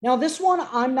 Now this one,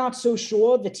 I'm not so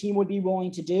sure the team would be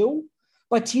willing to do,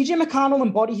 but TJ McConnell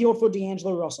and Buddy Hield for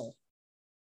D'Angelo Russell.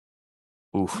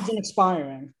 Oof. He's an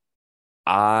expiring.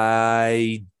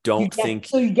 I don't think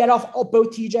so. You get off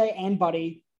both TJ and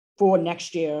Buddy for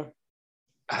next year.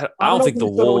 I don't think the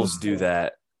Wolves do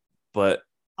that, but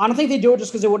I don't think they do it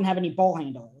just because they wouldn't have any ball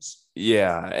handlers.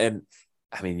 Yeah, and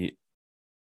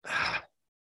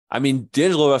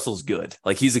D'Angelo Russell's good.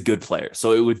 Like he's a good player,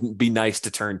 so it would be nice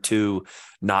to turn two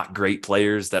not great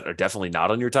players that are definitely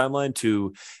not on your timeline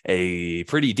to a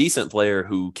pretty decent player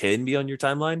who can be on your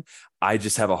timeline. I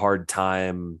just have a hard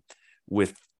time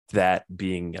with that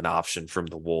being an option from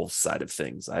the Wolves side of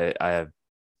things. I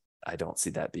don't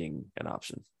see that being an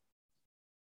option.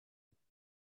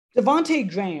 Devontae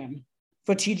Graham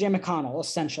for TJ McConnell,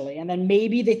 essentially. And then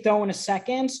maybe they throw in a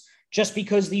second just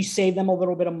because you save them a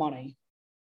little bit of money.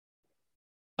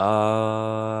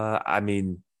 At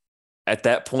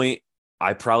that point,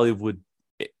 I probably would.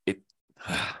 It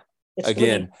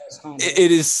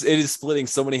is splitting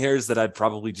so many hairs that I'd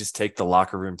probably just take the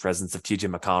locker room presence of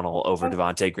TJ McConnell over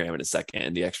Devontae Graham in a second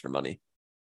and the extra money.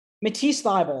 Matisse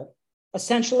Thybulle,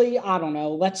 essentially, I don't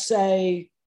know, let's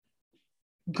say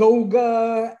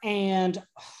Goga, and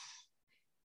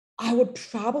I would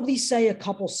probably say a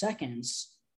couple seconds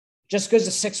just because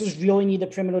the Sixers really need the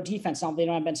perimeter defense. Now they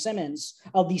don't have Ben Simmons,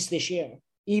 at least this year,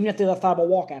 even if they let Thybulle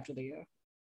walk after the year.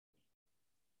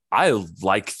 I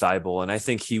like Thybulle, and I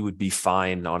think he would be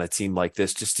fine on a team like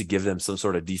this just to give them some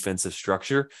sort of defensive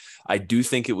structure. I do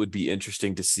think it would be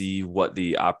interesting to see what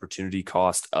the opportunity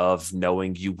cost of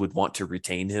knowing you would want to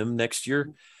retain him next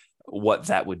year, what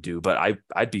that would do. But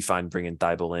I'd be fine bringing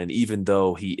Thybulle in, even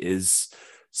though he is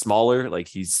smaller. Like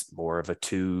he's more of a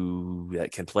 2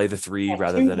 that can play the 3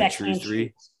 rather than a true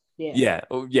 3. Yeah.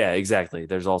 Oh, yeah, exactly.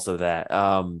 There's also that.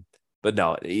 But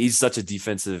no, he's such a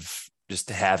defensive just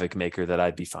havoc maker that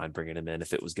I'd be fine bringing him in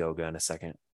if it was Goga in a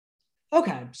second.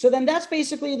 Okay. So then that's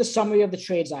basically the summary of the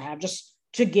trades I have, just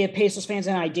to give Pacers fans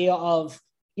an idea of,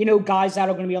 guys that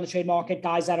are going to be on the trade market,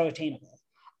 guys that are attainable.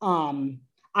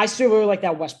 I still really like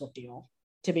that Westbrook deal,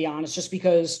 to be honest, just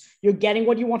because you're getting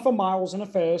what you want for Miles in a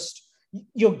first.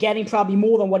 You're getting probably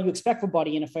more than what you expect for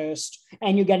Buddy in a first,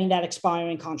 and you're getting that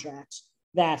expiring contract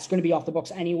that's going to be off the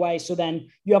books anyway. So then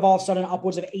you have all of a sudden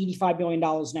upwards of $85 million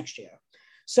next year.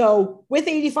 So with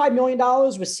 $85 million,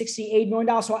 with $68 million,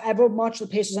 however much the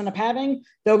Pacers end up having,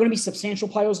 there are going to be substantial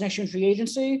players next year in free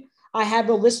agency. I have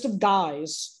a list of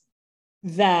guys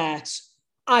that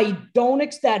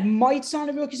that might sign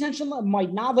a rookie extension,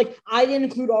 might not. Like I didn't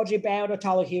include RJ Barrett or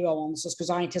Tyler Hero on this list because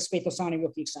I anticipate they're signing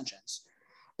rookie extensions.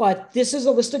 But this is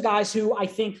a list of guys who I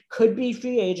think could be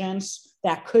free agents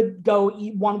that could go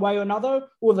one way or another,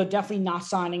 or they're definitely not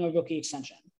signing a rookie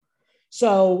extension.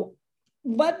 So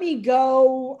let me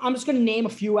go. I'm just going to name a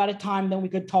few at a time. Then we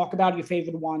could talk about your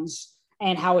favorite ones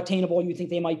and how attainable you think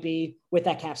they might be with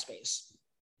that cap space.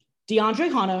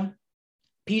 DeAndre Hunter,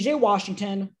 PJ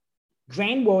Washington,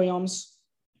 Grant Williams,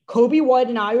 Kobe White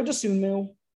and Ayo Dosunmu,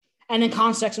 and then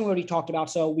Con Sexton we already talked about,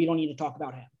 so we don't need to talk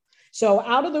about him. So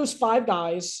out of those 5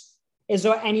 guys, is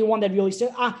there anyone that really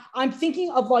I'm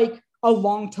thinking of like a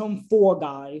long-term 4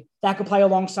 guy that could play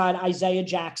alongside Isaiah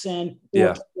Jackson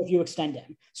if you extend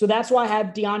him. So that's why I have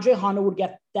DeAndre Hunter would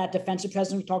get that defensive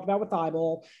presence we talked about with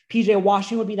Thibault. PJ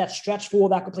Washington would be that stretch 4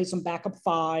 that could play some backup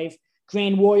 5.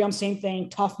 Grant Williams, same thing,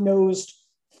 tough-nosed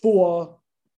 4.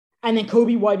 And then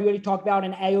Kobe White, we already talked about,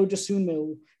 and Ayo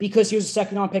Dosunmu, because he was a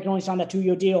second-round pick and only signed that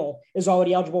 2-year deal, is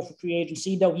already eligible for free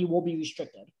agency, though he will be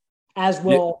restricted, as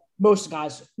will most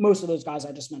of those guys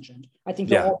I just mentioned. I think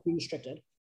they'll all be restricted.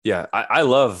 Yeah, I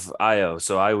love Ayo,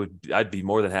 so I'd be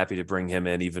more than happy to bring him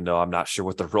in, even though I'm not sure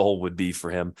what the role would be for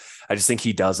him. I just think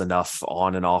he does enough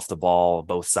on and off the ball,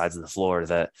 both sides of the floor,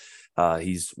 that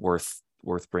he's worth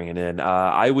bringing in.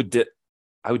 I would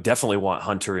definitely want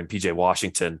Hunter and PJ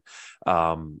Washington.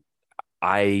 Of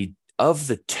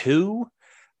the 2,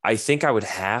 I think I would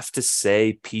have to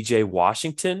say PJ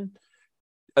Washington,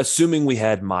 assuming we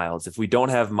had Miles. If we don't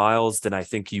have Miles, then I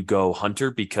think you go Hunter,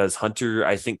 because Hunter,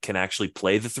 I think, can actually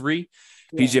play the 3.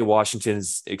 Yeah. PJ Washington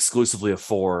is exclusively a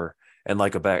 4 and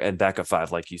like a backup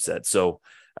 5, like you said. So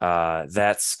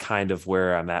that's kind of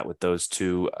where I'm at with those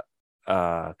 2.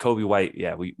 Kobe White,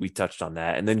 we touched on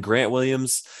that. And then Grant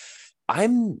Williams,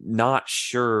 I'm not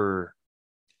sure.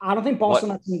 I don't think Boston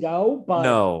lets him go, but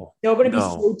they're going to be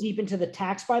so deep into the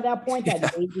tax by that point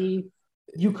that maybe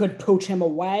you could poach him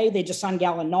away. They just signed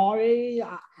Gallinari.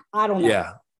 I don't know.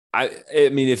 Yeah. I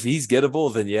mean, if he's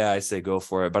gettable, then I say go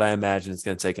for it. But I imagine it's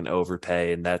going to take an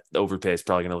overpay, and that overpay is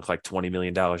probably going to look like $20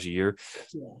 million a year.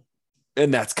 Yeah.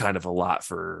 And that's kind of a lot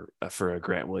for a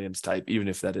Grant Williams type, even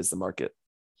if that is the market.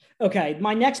 Okay,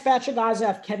 my next batch of guys, I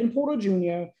have Kevin Porter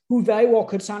Jr., who very well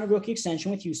could sign a rookie extension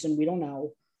with Houston. We don't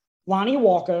know. Lonnie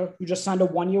Walker, who just signed a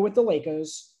 1 year with the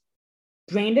Lakers.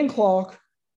 Brandon Clark.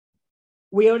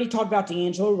 We already talked about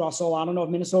D'Angelo Russell. I don't know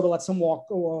if Minnesota lets him walk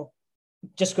or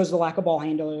just because of the lack of ball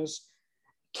handlers.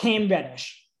 Cam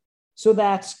Reddish. So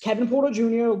that's Kevin Porter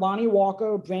Jr., Lonnie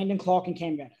Walker, Brandon Clark, and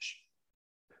Cam Reddish.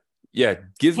 Yeah,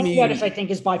 Cam Reddish, I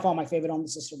think, is by far my favorite on the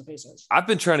list of the Pacers. I've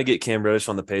been trying to get Cam Reddish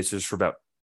on the Pacers for about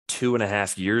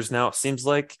 2.5 years now, it seems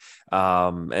like.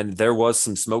 And there was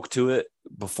some smoke to it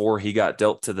before he got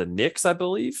dealt to the Knicks, I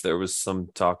believe. There was some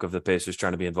talk of the Pacers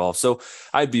trying to be involved. So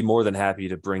I'd be more than happy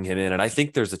to bring him in. And I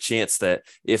think there's a chance that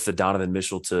if the Donovan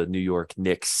Mitchell to New York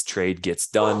Knicks trade gets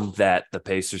done, that the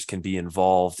Pacers can be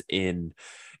involved in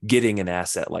getting an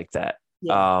asset like that.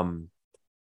 Yeah.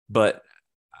 But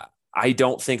I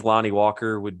don't think Lonnie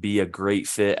Walker would be a great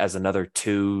fit as another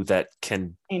 2 that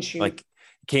can't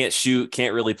shoot,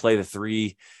 can't really play the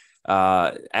 3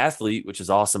 athlete, which is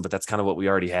awesome, but that's kind of what we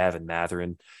already have in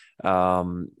Mathurin.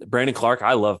 Brandon Clark,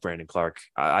 I love Brandon Clark.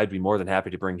 I'd be more than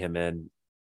happy to bring him in.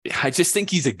 I just think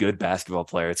he's a good basketball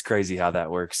player. It's crazy how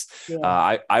that works.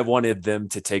 Yeah. I wanted them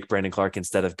to take Brandon Clark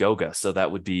instead of Goga, so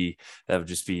that would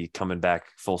just be coming back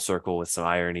full circle with some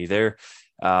irony there.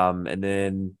 And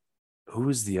then who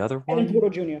is the other one? Kevin Porter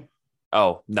Jr.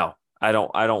 Oh no. I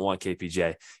don't want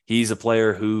KPJ. He's a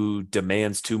player who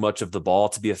demands too much of the ball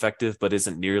to be effective, but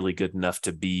isn't nearly good enough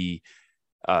to be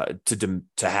to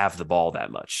have the ball that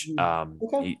much.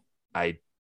 Okay.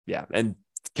 And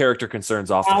character concerns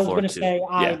off the floor too.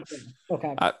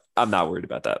 I'm not worried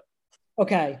about that.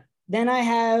 Okay, then I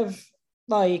have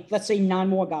let's say 9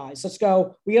 more guys. Let's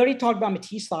go. We already talked about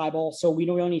Matisse Thybulle, so we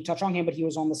don't really need to touch on him, but he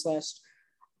was on this list.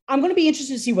 I'm going to be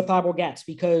interested to see what Thybulle gets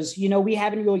because, we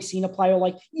haven't really seen a player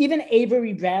like even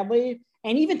Avery Bradley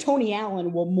and even Tony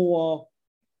Allen were more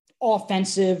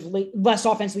less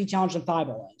offensively challenged than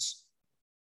Thybulle is.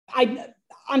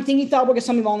 I'm thinking Thybulle gets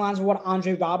something along the lines of what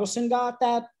Andre Robertson got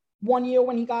that 1 year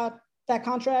when he got that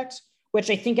contract, which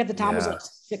I think at the time was like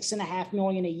 $6.5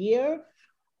 million a year,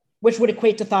 which would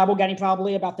equate to Thybulle getting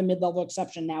probably about the mid-level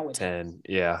exception now with 10.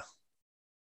 Yeah.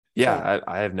 Yeah,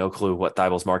 I have no clue what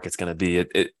Thybulle's market's going to be.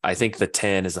 I think the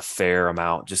 10 is a fair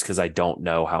amount just because I don't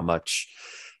know how much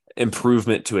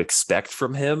improvement to expect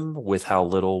from him with how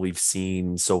little we've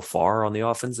seen so far on the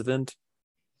offensive end.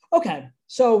 Okay,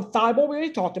 so Thybulle we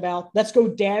already talked about. Let's go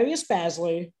Darius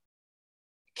Bazley,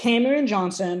 Cameron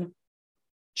Johnson,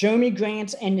 Jeremy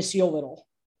Grant, and Nasir Little.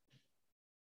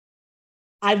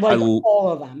 I like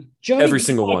all of them. Every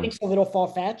single one. I think it's a little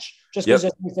far-fetched just because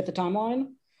it fit the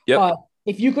timeline. Yep. But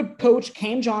if you could poach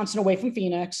Cam Johnson away from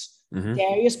Phoenix,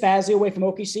 Darius Bazley away from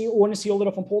OKC, or Nasir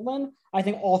Little from Portland, I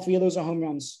think all 3 of those are home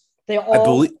runs.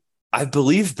 I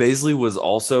believe Baisley was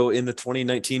also in the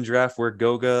 2019 draft where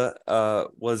Goga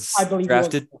was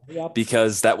drafted, Yep.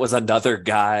 because that was another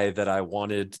guy that I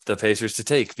wanted the Pacers to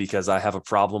take, because I have a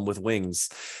problem with wings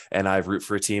and I root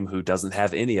for a team who doesn't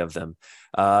have any of them.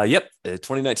 Yep,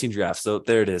 2019 draft. So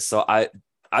there it is. So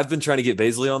I've been trying to get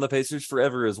Baisley on the Pacers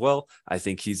forever as well. I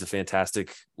think he's a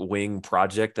fantastic wing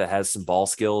project that has some ball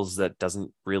skills that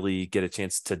doesn't really get a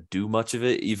chance to do much of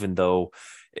it, even though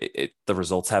the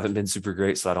results haven't been super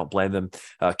great, so I don't blame them.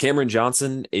 Cameron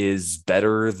Johnson is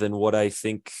better than what I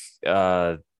think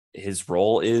his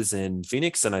role is in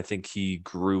Phoenix, and I think he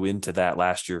grew into that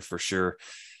last year for sure.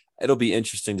 It'll be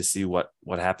interesting to see what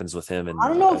happens with him. And I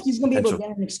don't know if he's going to be able to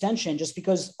get an extension, just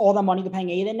because all the money they're paying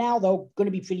Aiden now, they're going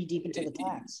to be pretty deep into the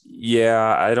tax.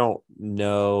 Yeah, I don't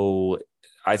know.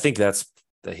 I think that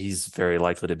he's very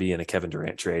likely to be in a Kevin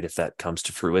Durant trade if that comes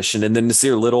to fruition. And then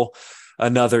Nasir Little,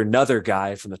 another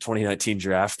guy from the 2019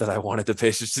 draft that I wanted the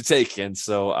Pacers to take. And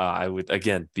so I would,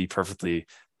 again, be perfectly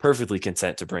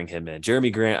content to bring him in. Jeremy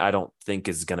Grant, I don't think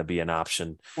is going to be an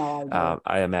option.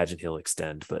 I imagine he'll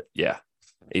extend, but yeah,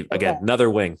 again, another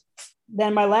wing.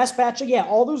 Then my last batch,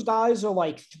 all those guys are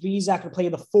like threes that could play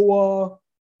the 4.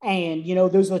 And,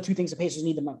 those are the 2 things the Pacers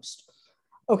need the most.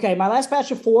 Okay, my last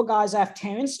batch of 4 guys, I have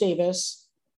Terrence Davis,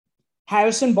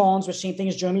 Harrison Barnes, which same thing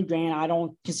as Jeremy Grant. I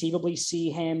don't conceivably see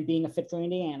him being a fit for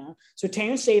Indiana. So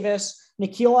Terrence Davis,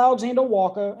 Nickeil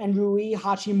Alexander-Walker, and Rui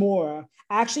Hachimura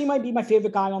actually might be my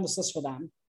favorite guy on this list for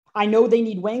them. I know they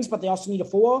need wings, but they also need a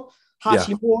 4.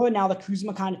 Hachimura, now that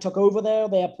Kuzma kind of took over there,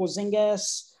 they have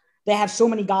Porzingis. They have so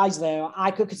many guys there.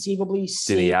 I could conceivably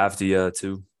see Deni Avdija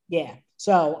too. Yeah.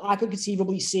 So I could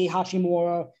conceivably see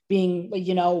Hachimura being,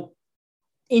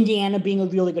 Indiana being a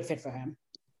really good fit for him.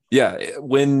 Yeah,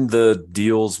 when the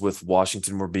deals with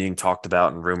Washington were being talked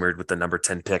about and rumored with the number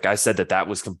 10 pick, I said that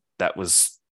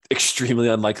was extremely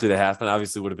unlikely to happen.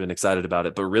 Obviously would have been excited about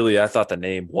it, but really I thought the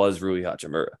name was Rui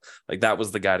Hachimura. Like that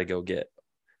was the guy to go get,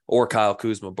 or Kyle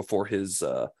Kuzma before his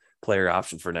player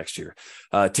option for next year.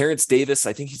 Terrence Davis,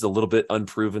 I think he's a little bit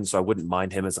unproven, so I wouldn't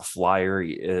mind him as a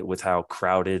flyer with how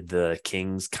crowded the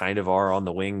Kings kind of are on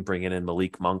the wing, bringing in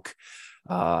Malik Monk,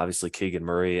 obviously Keegan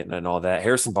Murray and all that.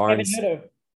 Harrison Barnes.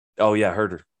 Oh yeah,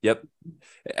 Herder. Yep.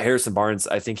 Harrison Barnes,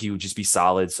 I think he would just be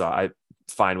solid. So I'm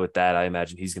fine with that. I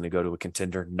imagine he's going to go to a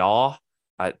contender.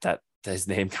 That his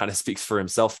name kind of speaks for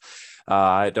himself.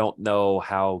 I don't know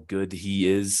how good he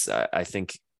is. I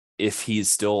think if he's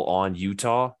still on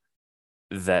Utah,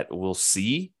 that we'll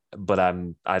see, but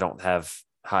I don't have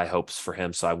high hopes for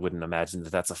him. So I wouldn't imagine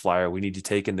that that's a flyer we need to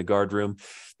take in the guard room.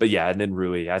 But yeah, and then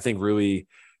Rui. I think Rui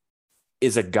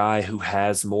is a guy who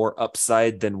has more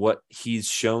upside than what he's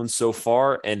shown so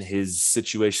far. And his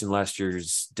situation last year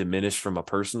is diminished from a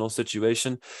personal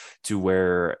situation to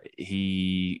where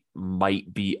he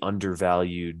might be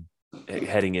undervalued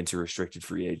heading into restricted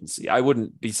free agency. I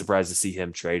wouldn't be surprised to see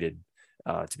him traded,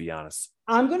 to be honest.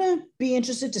 I'm going to be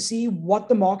interested to see what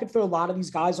the market for a lot of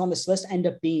these guys on this list end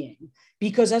up being.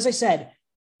 Because as I said,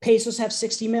 Pacers have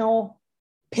 60 mil,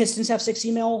 Pistons have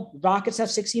 60 mil, Rockets have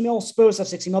 60 mil, Spurs have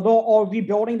 60 mil. They're all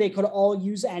rebuilding. They could all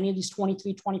use any of these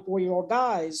 23, 24-year-old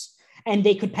guys, and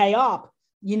they could pay up.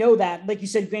 You know that, like you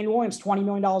said, Grant Williams, $20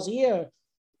 million a year,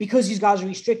 because these guys are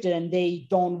restricted and they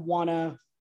don't want to,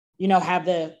 have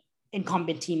the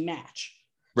incumbent team match.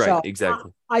 Right, so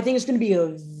exactly. I think it's going to be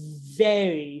a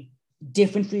very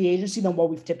different free agency than what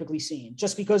we've typically seen,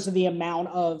 just because of the amount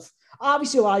of,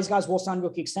 obviously a lot of these guys will sign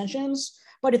rookie extensions,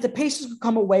 but if the Pacers could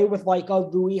come away with like a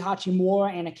Rui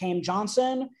Hachimura and a Cam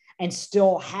Johnson and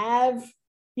still have,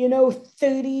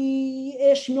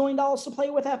 $30-ish million to play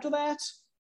with after that,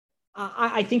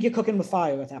 I think you're cooking with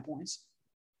fire at that point.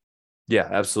 Yeah,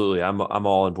 absolutely. I'm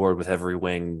all on board with every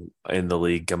wing in the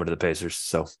league coming to the Pacers.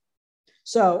 So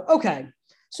okay.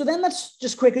 So then let's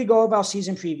just quickly go over our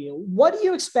season preview. What do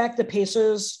you expect the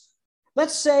Pacers,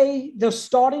 let's say the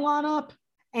starting lineup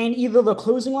and either the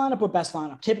closing lineup or best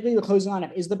lineup? Typically the closing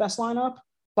lineup is the best lineup,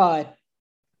 but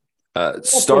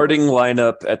starting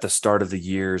lineup at the start of the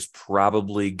year is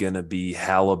probably going to be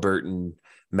Halliburton,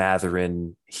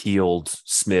 Mathurin, Hield,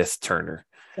 Smith, Turner.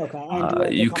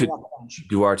 Okay. You could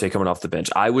Duarte coming off the bench.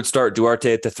 I would start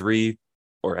Duarte at the 3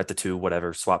 or at the 2,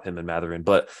 whatever, swap him and Mathurin.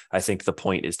 But I think the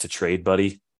point is to trade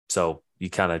Buddy. So you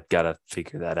kind of got to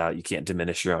figure that out. You can't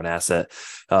diminish your own asset.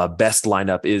 Best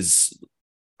lineup is,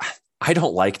 I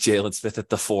don't like Jalen Smith at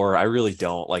the 4. I really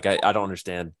don't. Like, I don't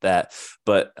understand that.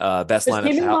 But best lineup.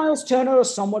 Him and Miles Turner are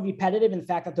somewhat repetitive in the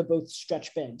fact that they're both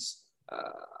stretch bigs.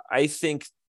 I think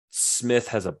Smith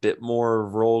has a bit more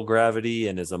roll gravity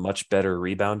and is a much better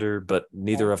rebounder, but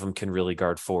neither of them can really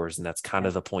guard fours. And that's kind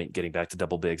of the point, getting back to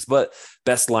double bigs. But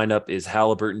best lineup is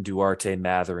Halliburton, Duarte,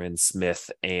 Mathurin,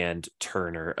 Smith, and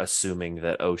Turner, assuming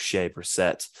that O'Shea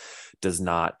Brissett does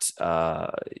not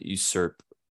usurp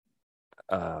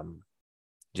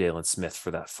Jalen Smith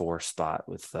for that 4 spot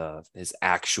with his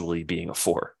actually being a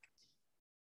 4.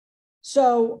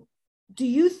 So do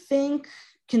you think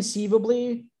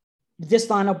conceivably this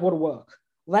lineup would work?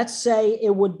 Let's say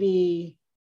it would be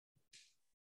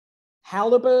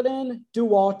Halliburton,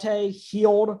 Duarte,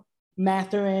 Hield,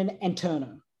 Mathurin, and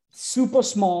Turner. Super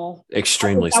small.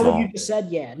 Extremely small. What you just said,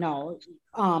 yeah, no.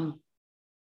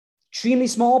 Extremely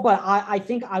small, but I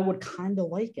think I would kind of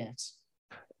like it.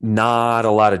 Not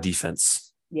a lot of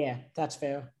defense. Yeah, that's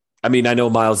fair. I mean, I know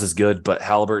Miles is good, but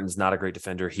Halliburton's not a great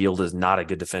defender. Hield is not a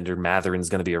good defender. Mathurin's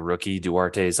going to be a rookie.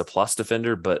 Duarte is a plus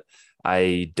defender, but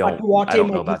I don't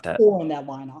know about that. In that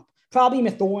lineup. Probably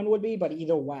Mathurin would be, but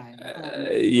either way.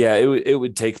 Yeah, it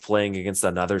would take playing against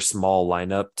another small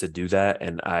lineup to do that.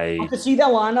 And I could see that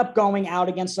lineup going out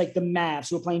against like the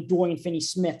Mavs who are playing Dorian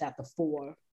Finney-Smith at the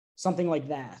 4. Something like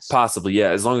that. Possibly,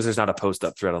 yeah. As long as there's not a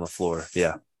post-up threat on the floor.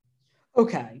 Yeah.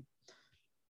 Okay.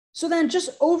 So then just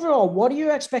overall, what are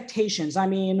your expectations? I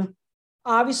mean,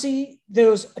 obviously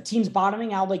there's teams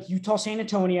bottoming out like Utah, San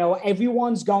Antonio.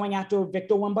 Everyone's going after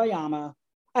Victor Wembanyama.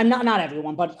 And not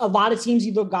everyone, but a lot of teams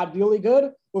either got really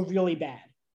good or really bad.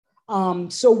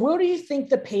 So where do you think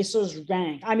the Pacers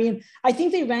rank? I mean, I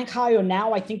think they rank higher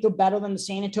now. I think they're better than the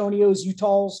San Antonios,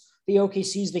 Utahs, the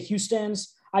OKCs, the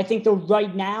Houstons. I think they're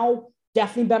right now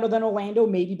definitely better than Orlando,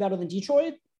 maybe better than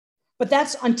Detroit. But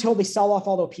that's until they sell off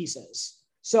all their pieces.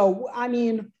 So, I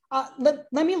mean,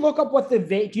 let me look up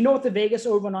do you know what the Vegas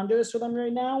over and under is for them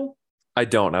right now? I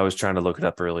don't. I was trying to look it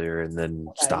up earlier and then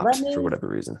stopped for whatever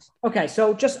reason. Okay,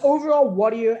 so just overall,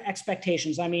 what are your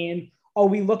expectations? I mean, are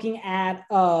we looking at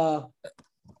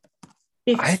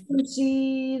 15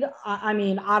 seed? I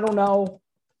mean, I don't know.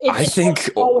 I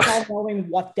think without knowing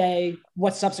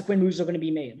what subsequent moves are going to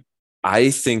be made.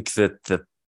 I think that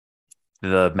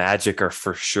the Magic are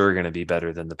for sure going to be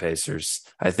better than the Pacers.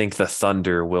 I think the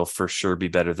Thunder will for sure be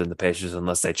better than the Pacers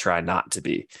unless they try not to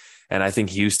be. And I think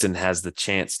Houston has the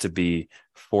chance to be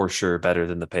for sure better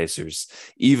than the Pacers,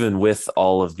 even with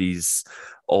all of these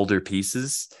older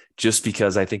pieces, just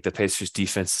because I think the Pacers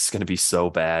defense is going to be so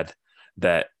bad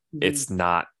that it's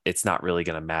not really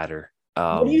going to matter.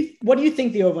 What do you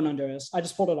think the over and under is? I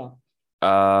just pulled it up.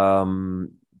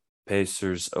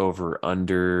 Pacers over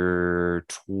under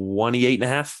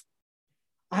 28.5.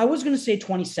 I was going to say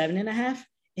 27.5.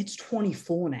 It's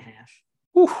 24.5.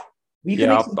 We can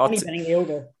make some money betting the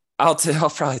over. I'll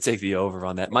probably take the over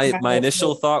on that. My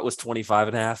initial thought was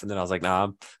 25.5, and then I was like, nah,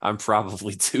 I'm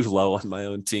probably too low on my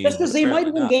own team. Just because they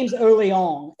might win games early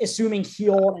on, assuming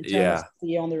Hield and Turner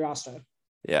on the roster.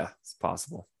 Yeah, it's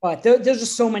possible. But there's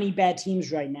just so many bad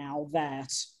teams right now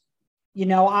that, you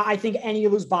know, I think any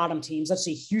of those bottom teams, let's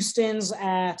see, Houston's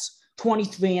at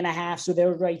 23.5, so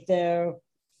they're right there.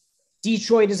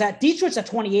 Detroit's at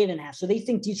 28.5, so they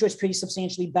think Detroit's pretty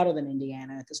substantially better than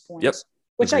Indiana at this point. Yep.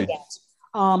 Which agreed. I get.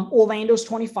 Orlando's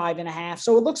 25.5.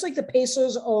 So it looks like the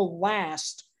Pacers are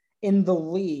last in the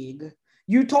league.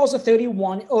 Utah's a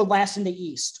 31 or last in the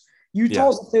East.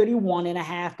 Utah's a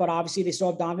 31.5, but obviously they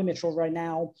still have Donovan Mitchell right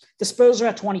now. The Spurs are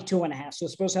at 22.5, so the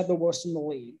Spurs have the worst in the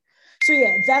league. So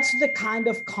yeah, that's the kind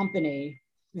of company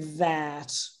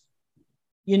that,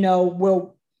 you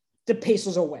know, the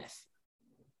Pacers are with.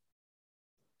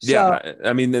 Yeah,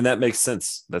 I mean, and that makes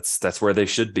sense. That's where they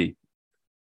should be.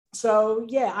 So,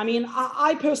 yeah, I mean,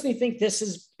 I personally think this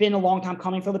has been a long time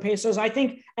coming for the Pacers. I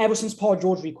think ever since Paul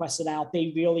George requested out,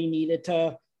 they really needed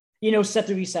to, you know, set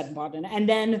the reset button. And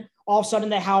then all of a sudden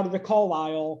they hired Rick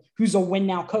Carlisle, who's a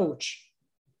win-now coach.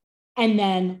 And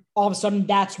then all of a sudden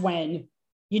that's when,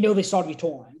 you know, they started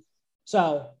retooling.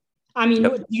 So, I mean,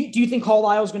 do you think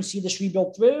Carlisle is going to see this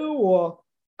rebuild through, or?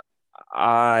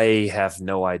 I have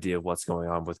no idea what's going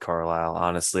on with Carlisle,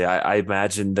 honestly. I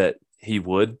imagine that he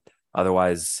would.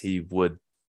 Otherwise, he wouldn't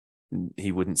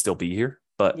still be here.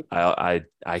 But I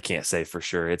can't say for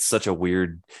sure. It's such a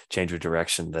weird change of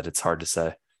direction that it's hard to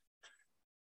say.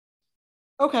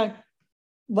 Okay.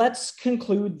 Let's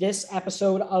conclude this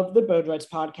episode of the Bird Rights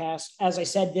podcast. As I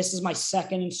said, this is my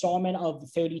second installment of the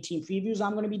 30-team previews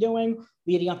I'm going to be doing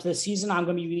leading up to the season. I'm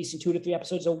going to be releasing 2 to 3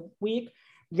 episodes a week.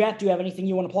 Rhett, do you have anything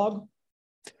you want to plug?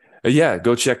 Yeah,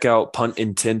 go check out Punt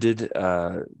Intended,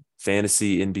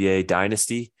 Fantasy NBA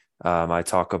Dynasty. I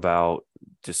talk about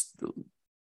just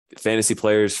fantasy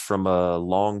players from a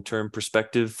long-term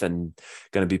perspective, and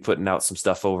going to be putting out some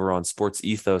stuff over on Sports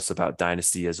Ethos about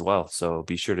Dynasty as well. So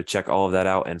be sure to check all of that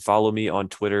out and follow me on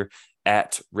Twitter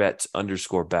at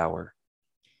 @Rhett_Bauer.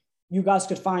 You guys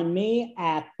could find me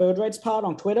at BirdRightsPod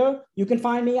on Twitter. You can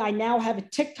find me. I now have a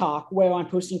TikTok where I'm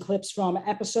posting clips from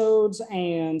episodes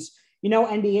and,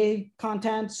 NBA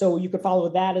content. So you could follow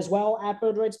that as well at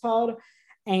BirdRightsPod.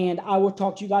 And I will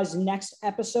talk to you guys next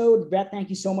episode. Brett, thank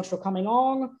you so much for coming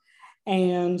on.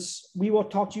 And we will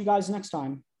talk to you guys next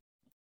time.